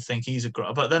at him and think he's a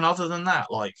great. But then other than that,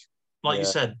 like you Yeah.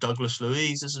 said, Douglas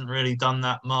Luiz hasn't really done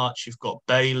that much. You've got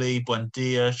Bailey,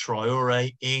 Buendia,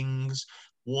 Traore, Ings,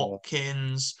 Yeah.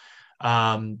 Watkins.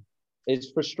 Um, It's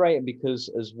frustrating because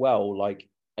as well, like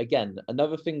again,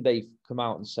 another thing they've come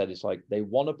out and said is like they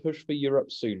want to push for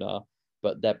Europe sooner,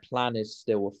 but their plan is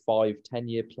still a 5-10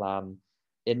 year plan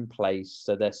in place.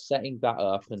 So they're setting that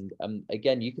up, and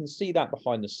again, you can see that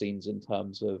behind the scenes in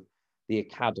terms of the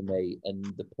academy and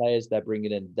the players they're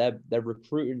bringing in. They're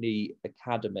recruiting the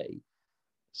academy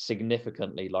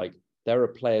significantly. Like there are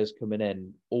players coming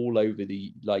in all over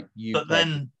the like but UK,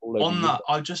 then all over on that, Europe.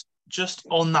 I just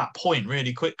on that point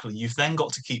really quickly, you've then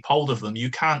got to keep hold of them. You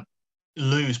can't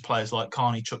lose players like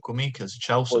Carney Chukwuemeka to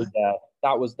Chelsea. Well, yeah,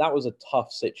 that was a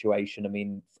tough situation. I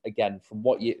mean, again, from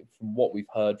what we've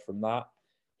heard from that,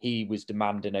 he was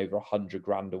demanding over 100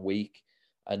 grand a week,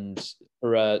 and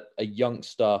for a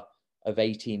youngster of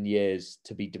 18 years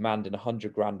to be demanding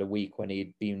 100 grand a week when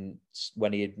he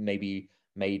had maybe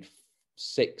made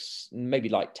 6, maybe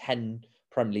like 10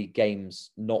 Premier League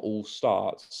games, not all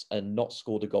starts, and not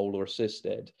scored a goal or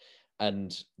assisted,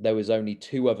 and there was only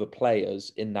 2 other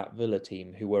players in that Villa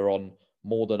team who were on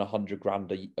more than 100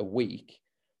 grand a week.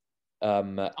 I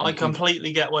And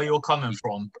completely get where you're coming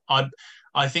from.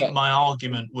 I think but my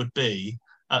argument would be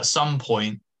at some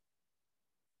point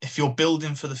if you're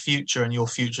building for the future and your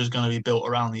future is going to be built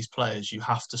around these players, you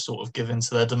have to sort of give in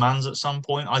to their demands at some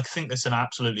point. I think it's an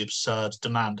absolutely absurd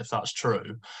demand if that's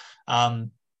true.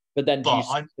 But then do you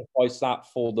But I sacrifice that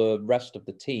for the rest of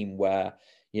the team where,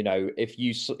 you know, if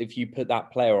you put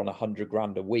that player on 100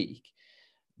 grand a week,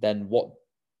 then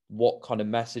what kind of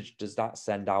message does that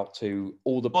send out to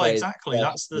all the well, players exactly.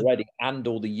 already and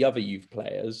all the other youth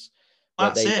players where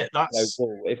That's they, it. you know,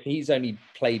 well, if he's only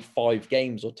played 5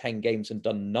 games or 10 games and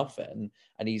done nothing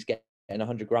and he's getting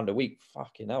 100 grand a week,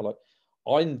 fucking hell, like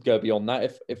I'm go beyond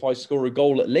that if I score a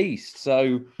goal at least.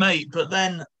 So mate, but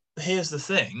then here's the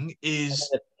thing is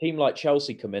a team like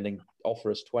Chelsea come in and offer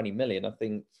us 20 million, I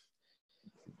think.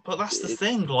 but that's the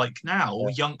thing, like now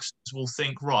youngsters will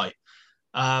think, right,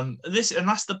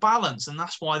 that's the balance, and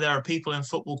that's why there are people in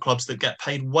football clubs that get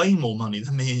paid way more money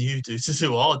than me and you do to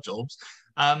do our jobs.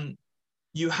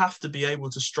 You have to be able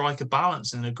to strike a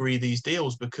balance and agree these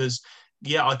deals because,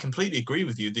 yeah, I completely agree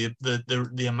with you.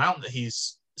 The amount that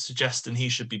he's suggesting he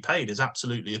should be paid is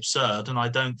absolutely absurd, and I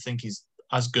don't think he's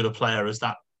as good a player as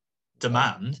that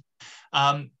demand.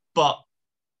 But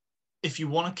if you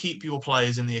want to keep your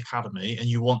players in the academy and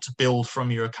you want to build from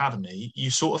your academy,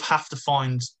 you sort of have to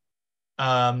find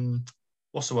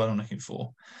what's the word I'm looking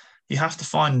for? You have to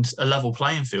find a level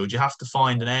playing field. You have to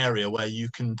find an area where you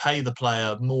can pay the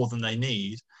player more than they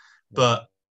need, but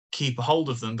keep a hold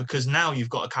of them because now you've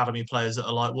got academy players that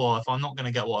are like, well, if I'm not going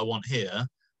to get what I want here,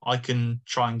 I can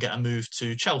try and get a move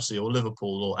to Chelsea or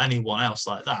Liverpool or anyone else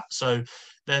like that. So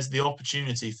there's the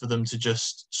opportunity for them to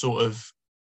just sort of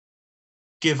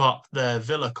give up their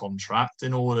Villa contract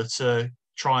in order to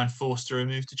try and force through a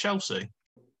move to Chelsea.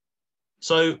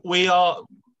 So we are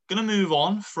going to move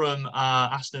on from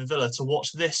Aston Villa to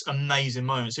watch this amazing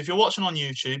moment. So if you're watching on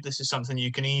YouTube, this is something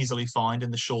you can easily find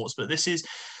in the shorts, but this is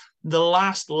the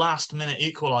last minute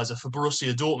equaliser for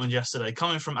Borussia Dortmund yesterday,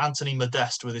 coming from Anthony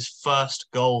Modeste with his first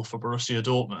goal for Borussia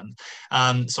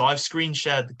Dortmund. So I've screen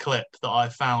shared the clip that I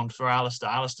found for Alistair.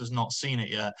 Alistair's not seen it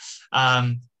yet.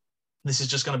 This is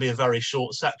just going to be a very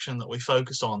short section that we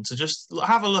focus on to just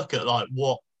have a look at like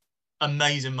what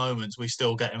amazing moments we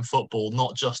still get in football,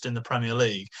 not just in the Premier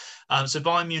League. So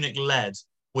Bayern Munich led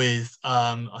with,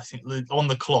 I think on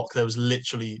the clock, there was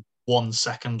literally 1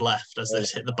 second left as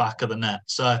this hit the back of the net.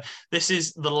 So this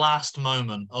is the last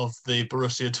moment of the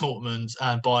Borussia Dortmund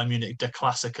and Bayern Munich de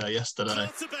Klassiker yesterday.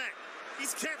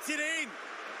 He's kept it in.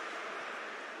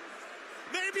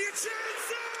 Maybe a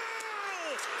chance.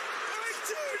 Oh! I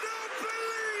do not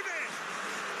believe it.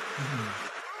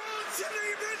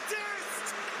 Anthony Modeste,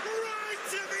 right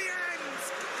to the end,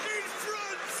 in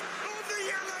front of the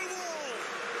yellow wall.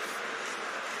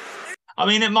 I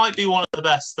mean, it might be one of the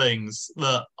best things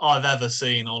that I've ever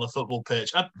seen on a football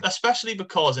pitch, especially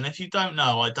because, and if you don't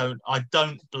know, I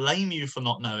don't blame you for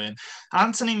not knowing,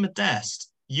 Anthony Modeste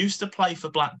used to play for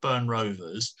Blackburn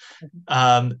Rovers,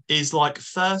 is like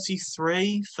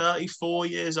 33, 34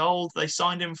 years old. They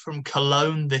signed him from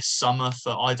Cologne this summer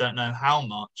for I don't know how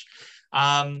much.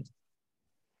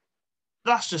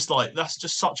 That's just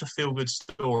such a feel-good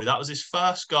story. That was his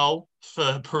first goal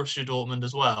for Borussia Dortmund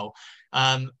as well.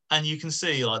 And you can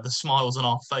see like the smiles on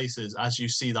our faces as you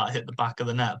see that hit the back of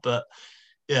the net. But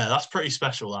yeah, that's pretty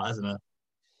special, that, isn't it?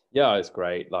 Yeah, it's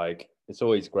great. Like, it's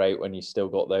always great when you still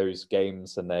got those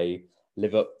games and they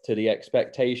live up to the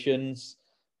expectations.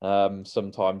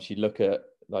 Sometimes you look at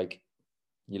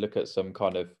some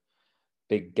kind of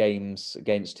big games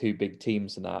against 2 big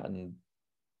teams and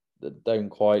that don't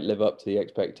quite live up to the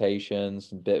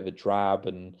expectations, and a bit of a drab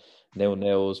and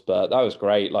 0-0s, but that was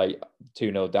great. Like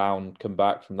 2-0 down, come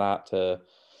back from that to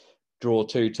draw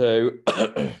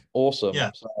 2-2. Awesome.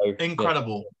 Yeah, so,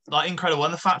 incredible. Yeah. Like incredible.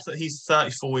 And the fact that he's a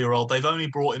 34-year-old, they've only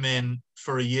brought him in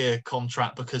for a year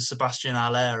contract because Sebastian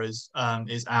Haller is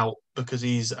out because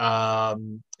he's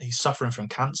suffering from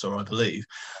cancer, I believe.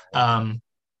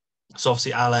 So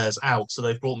obviously Haller's out, so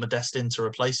they've brought Modeste in to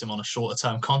replace him on a shorter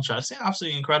term contract. It's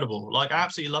absolutely incredible. Like I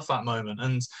absolutely love that moment.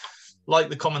 And like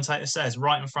the commentator says,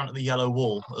 right in front of the yellow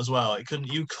wall as well.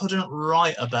 You couldn't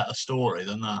write a better story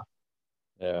than that.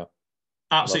 Yeah.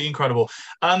 Absolutely incredible.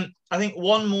 I think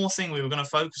one more thing we were going to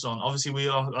focus on. Obviously, we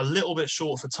are a little bit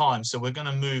short for time, so we're going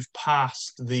to move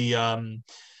past the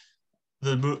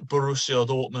Borussia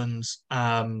Dortmund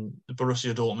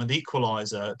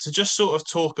equaliser to just sort of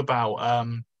talk about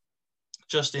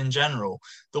just in general,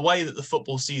 the way that the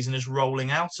football season is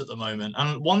rolling out at the moment.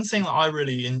 And one thing that I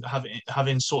really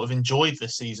having sort of enjoyed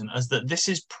this season is that this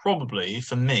is probably,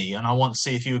 for me, and I want to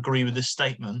see if you agree with this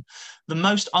statement, the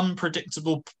most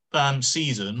unpredictable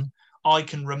season I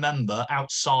can remember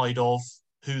outside of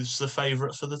who's the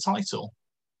favourite for the title.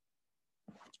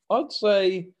 I'd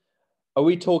say Are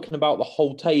we talking about the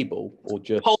whole table or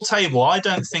just Whole table, I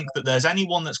don't think that there's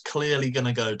anyone that's clearly going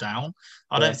to go down.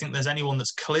 I Yeah. don't think there's anyone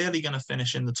that's clearly going to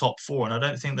finish in the top four. And I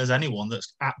don't think there's anyone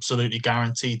that's absolutely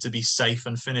guaranteed to be safe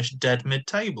and finish dead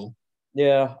mid-table.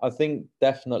 Yeah, I think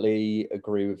definitely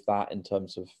agree with that in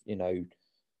terms of,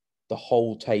 the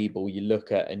whole table you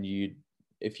look at and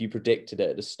if you predicted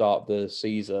it at the start of the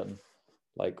season,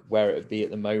 like where it would be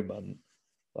at the moment,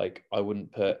 like I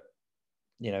wouldn't put,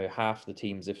 half the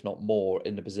teams, if not more,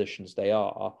 in the positions they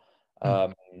are,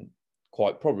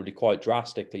 quite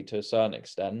drastically to a certain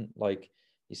extent. Like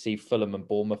you see Fulham and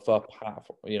Bournemouth up half,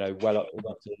 well up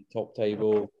to the top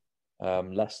table,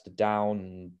 Leicester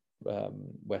down,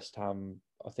 West Ham,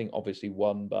 I think obviously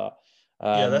won, but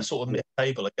Yeah, they're sort of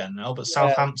mid-table again now. But yeah,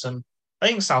 Southampton, I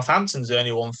think Southampton's the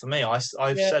only one for me. I've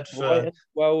said for Brighton as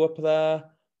well up there.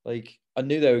 Like I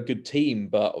knew they were a good team,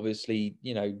 but obviously,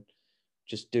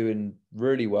 just doing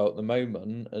really well at the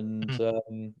moment,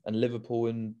 and Liverpool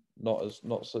in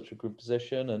not such a good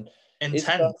position, and in it's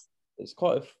 10th. it's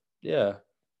quite a yeah.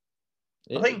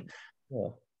 I think Yeah.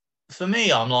 for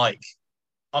me,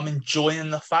 I'm enjoying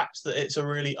the fact that it's a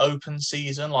really open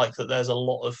season, like that there's a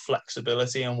lot of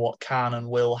flexibility in what can and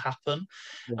will happen.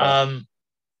 Yeah. Um,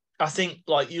 I think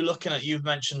like you've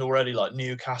mentioned already, like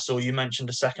Newcastle, you mentioned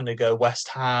a second ago, West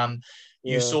Ham,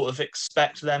 you Yeah. sort of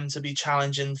expect them to be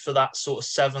challenging for that sort of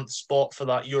seventh spot for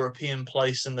that European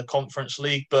place in the Conference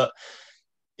League. But,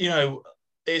 you know,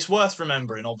 it's worth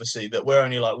remembering, obviously, that we're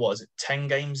only like, what is it, 10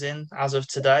 games in as of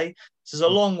today? So there's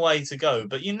a long way to go,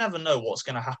 but you never know what's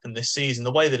going to happen this season.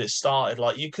 The way that it started,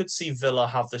 like you could see Villa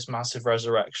have this massive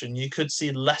resurrection. You could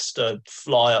see Leicester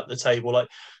fly up the table. Like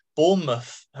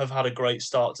Bournemouth have had a great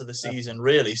start to the season,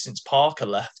 really, since Parker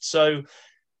left. So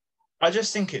I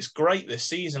just think it's great this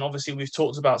season. Obviously, we've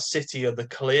talked about City are the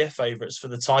clear favourites for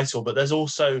the title, but there's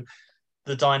also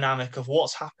the dynamic of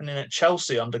what's happening at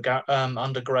Chelsea under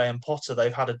Graham Potter.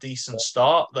 They've had a decent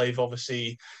start. They've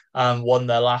obviously won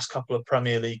their last couple of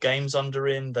Premier League games under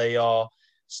him. They are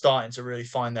starting to really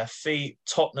find their feet.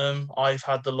 Tottenham, I've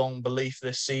had the long belief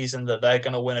this season that they're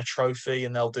going to win a trophy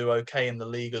and they'll do okay in the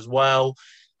league as well.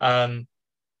 Um,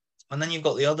 and then you've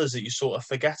got the others that you sort of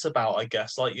forget about, I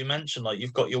guess. Like you mentioned, like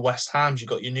you've got your West Hams, you've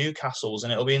got your Newcastles,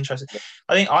 and it'll be interesting.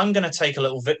 I think I'm going to take a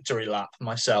little victory lap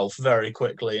myself very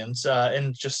quickly and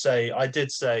just say, I did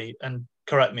say, and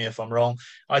correct me if I'm wrong,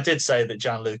 I did say that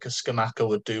Gianluca Scamacca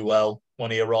would do well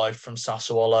when he arrived from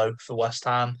Sassuolo for West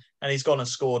Ham, and he's gone and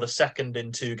scored a second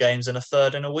in 2 games and a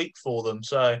third in a week for them.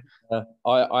 So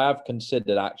I have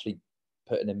considered actually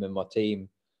putting him in my team.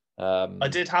 I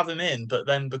did have him in, but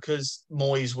then because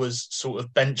Moyes was sort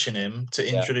of benching him to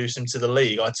introduce him to the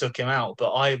league, I took him out.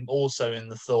 But I'm also in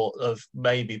the thought of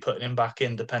maybe putting him back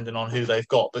in, depending on who they've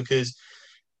got, because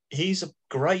he's a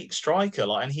great striker,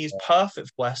 and he's perfect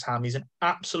for West Ham. He's an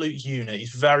absolute unit.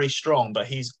 He's very strong, but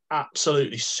he's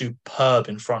absolutely superb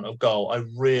in front of goal. I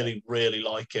really, really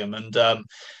like him, and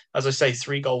as I say,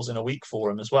 3 goals in a week for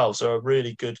him as well. So a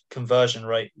really good conversion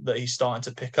rate that he's starting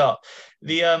to pick up.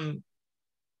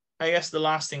 I guess the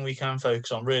last thing we can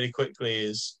focus on really quickly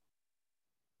is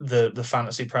the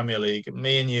Fantasy Premier League.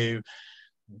 Me and you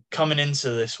coming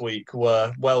into this week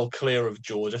were well clear of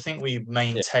George. I think we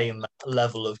maintained that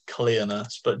level of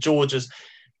clearness, but George has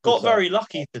got very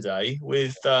lucky today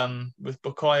with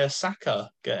Bukayo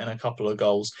Saka getting a couple of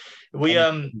goals.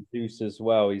 Juice as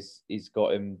well. He's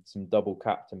got him some double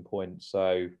captain points,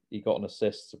 so he got an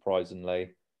assist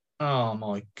surprisingly. Oh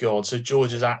my God. So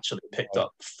George has actually picked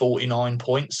up 49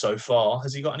 points so far.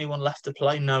 Has he got anyone left to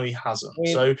play? No, he hasn't.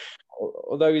 So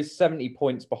although he's 70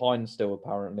 points behind still,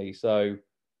 apparently. So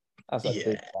that's a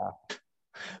big gap.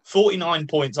 49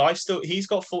 points. He's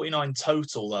got 49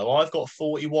 total though. I've got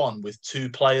 41 with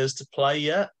 2 players to play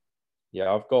yet.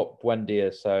 Yeah, I've got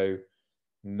Buendia, so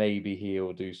maybe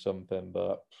he'll do something,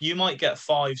 but you might get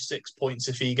 5-6 points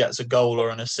if he gets a goal or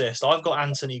an assist. I've got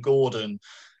Anthony Gordon,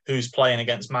 who's playing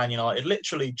against Man United,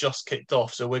 literally just kicked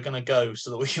off. So we're going to go so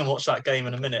that we can watch that game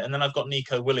in a minute. And then I've got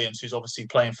Nico Williams, who's obviously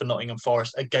playing for Nottingham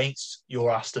Forest against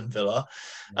your Aston Villa.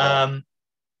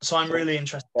 So I'm really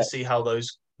interested to see how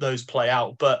those play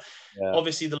out. But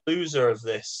obviously the loser of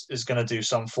this is going to do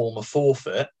some form of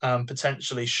forfeit,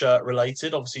 potentially shirt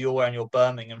related. Obviously you're wearing your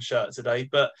Birmingham shirt today,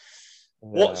 but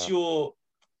what's your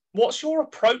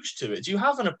approach to it? Do you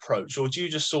have an approach, or do you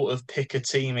just sort of pick a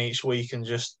team each week and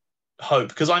just hope?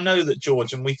 Because I know that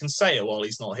George, and we can say it while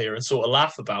he's not here and sort of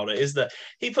laugh about it, is that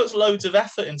he puts loads of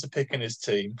effort into picking his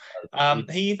team.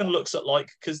 He even looks at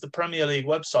because the Premier League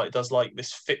website does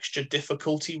this fixture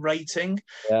difficulty rating.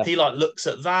 He looks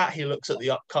at that. He looks at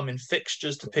the upcoming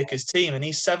fixtures to pick his team, and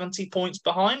he's 70 points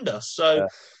behind us. So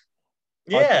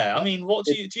Yeah, I mean, what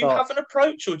do you start. have an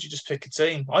approach, or do you just pick a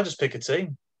team? I just pick a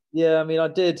team. Yeah, I mean, I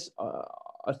did.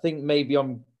 I think maybe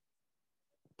I'm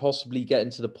possibly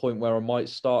getting to the point where I might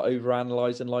start over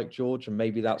analyzing like George, and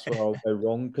maybe that's where I'll go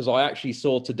wrong, because I actually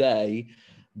saw today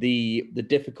the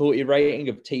difficulty rating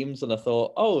of teams, and I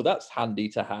thought, oh, that's handy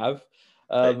to have.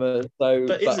 But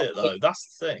is it though?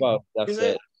 That's the thing. Well, that's Is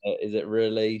it. it? Is it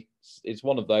really? It's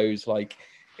one of those, like,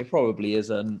 it probably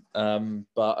isn't.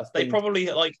 But I They think probably,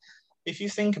 like, if you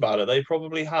think about it, they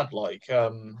probably had like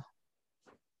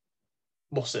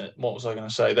what was I going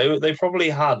to say? They probably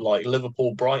had like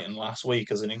Liverpool Brighton last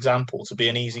week as an example to be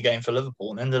an easy game for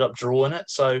Liverpool and ended up drawing it.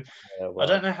 So I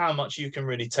don't know how much you can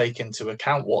really take into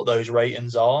account what those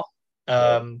ratings are.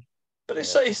 But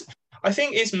it's I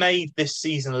think it's made this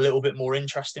season a little bit more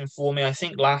interesting for me. I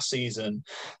think last season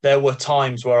there were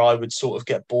times where I would sort of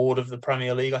get bored of the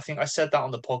Premier League. I think I said that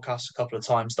on the podcast a couple of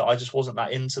times, that I just wasn't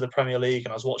that into the Premier League,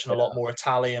 and I was watching a lot more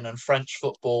Italian and French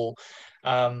football.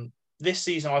 This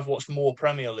season I've watched more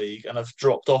Premier League, and I've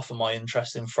dropped off on my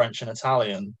interest in French and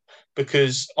Italian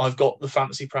because I've got the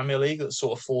fantasy Premier League that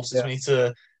sort of forces me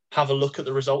to have a look at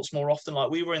the results more often. Like,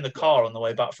 we were in the car on the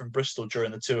way back from Bristol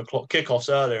during the 2 o'clock kickoffs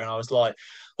earlier, and I was like,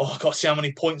 oh, I've got to see how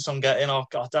many points I'm getting. I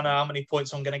don't know how many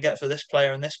points I'm going to get for this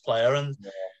player and this player. And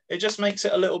it just makes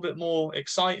it a little bit more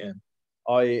exciting.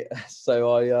 I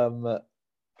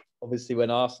obviously, when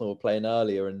Arsenal were playing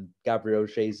earlier and Gabriel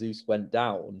Jesus went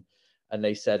down, and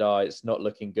they said, oh, it's not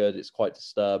looking good, it's quite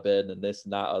disturbing, and this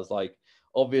and that, I was like,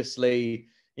 obviously,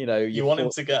 you want him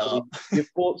to get up. Your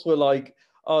thoughts were like,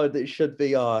 oh, it should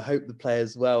be, oh, I hope the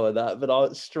player's well and that.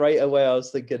 But straight away I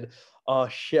was thinking, oh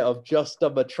shit, I've just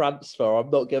done a transfer, I'm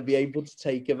not going to be able to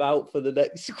take him out for the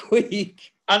next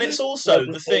week. And it's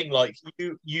also the thing, like,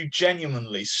 you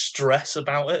genuinely stress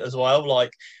about it as well.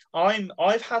 Like,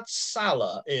 I've had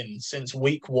Salah in since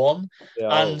week 1,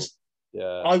 and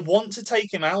I want to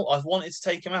take him out. I've wanted to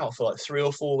take him out for like 3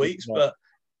 or 4 weeks, but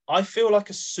I feel like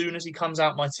as soon as he comes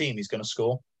out my team, he's going to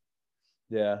score.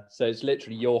 Yeah, so it's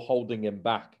literally you're holding him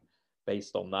back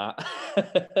based on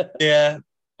that. Yeah,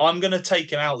 I'm going to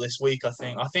take him out this week, I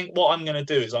think. I think what I'm going to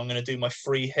do is I'm going to do my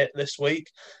free hit this week.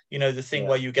 You know, the thing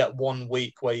where you get 1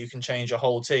 week where you can change your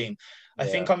whole team. I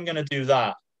think I'm going to do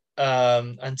that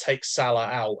and take Salah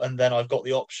out. And then I've got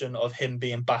the option of him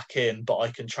being back in, but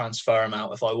I can transfer him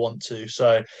out if I want to.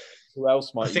 So who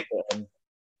else might you put in?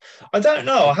 I don't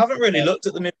know. I haven't really looked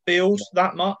at the midfield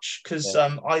that much because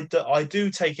I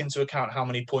do take into account how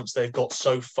many points they've got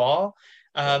so far.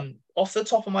 Off the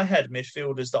top of my head,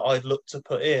 midfielders that I'd look to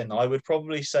put in, I would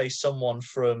probably say someone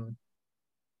from...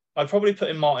 I'd probably put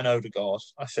in Martin Odegaard,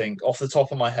 I think. Off the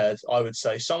top of my head, I would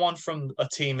say someone from a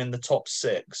team in the top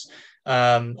 6.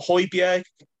 Højbjerg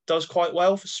does quite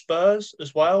well for Spurs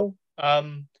as well.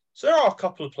 So there are a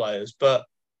couple of players, but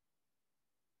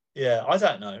yeah, I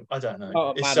don't know.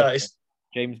 It's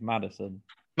James Maddison.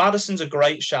 Maddison's a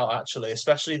great shout, actually,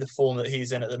 especially the form that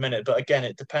he's in at the minute. But again,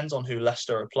 it depends on who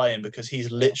Leicester are playing, because he's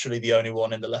literally the only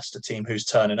one in the Leicester team who's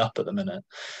turning up at the minute.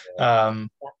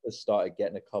 Has started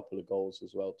getting a couple of goals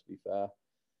as well, to be fair.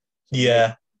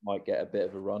 So might get a bit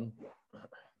of a run.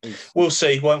 We'll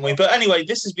see, won't we? But anyway,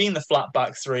 this has been the flat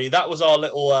back 3. That was our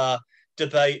little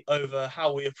debate over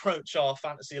how we approach our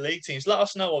fantasy league teams. Let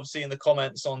us know, obviously, in the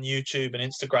comments on YouTube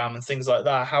and Instagram and things like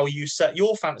that, how you set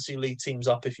your fantasy league teams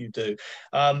up if you do.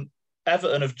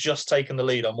 Everton have just taken the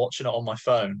lead. I'm watching it on my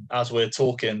phone as we're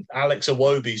talking. Alex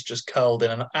Iwobi's just curled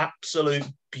in an absolute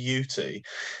beauty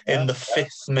in the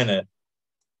 5th minute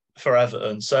for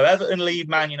Everton. So Everton lead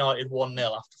Man United 1-0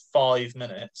 after 5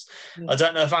 minutes. I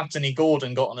don't know if Anthony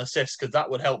Gordon got an assist, because that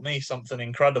would help me something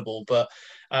incredible. But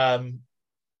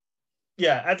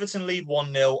Everton lead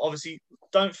 1-0. Obviously,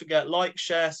 don't forget, like,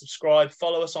 share, subscribe,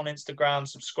 follow us on Instagram,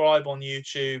 subscribe on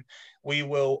YouTube. We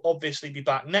will obviously be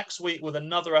back next week with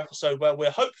another episode where we're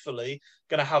hopefully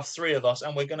going to have 3 of us,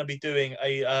 and we're going to be doing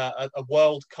a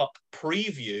World Cup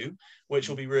preview, which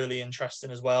will be really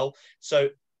interesting as well. So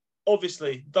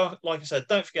obviously, like I said,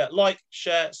 don't forget, like,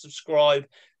 share, subscribe.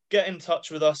 Get in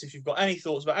touch with us if you've got any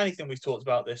thoughts about anything we've talked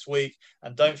about this week.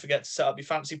 And don't forget to set up your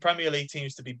fantasy Premier League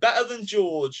teams to be better than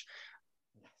George.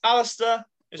 Alistair,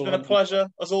 it's been a pleasure,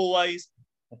 as always.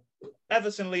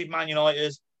 Everton lead Man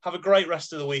United. Have a great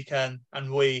rest of the weekend,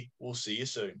 and we will see you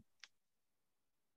soon.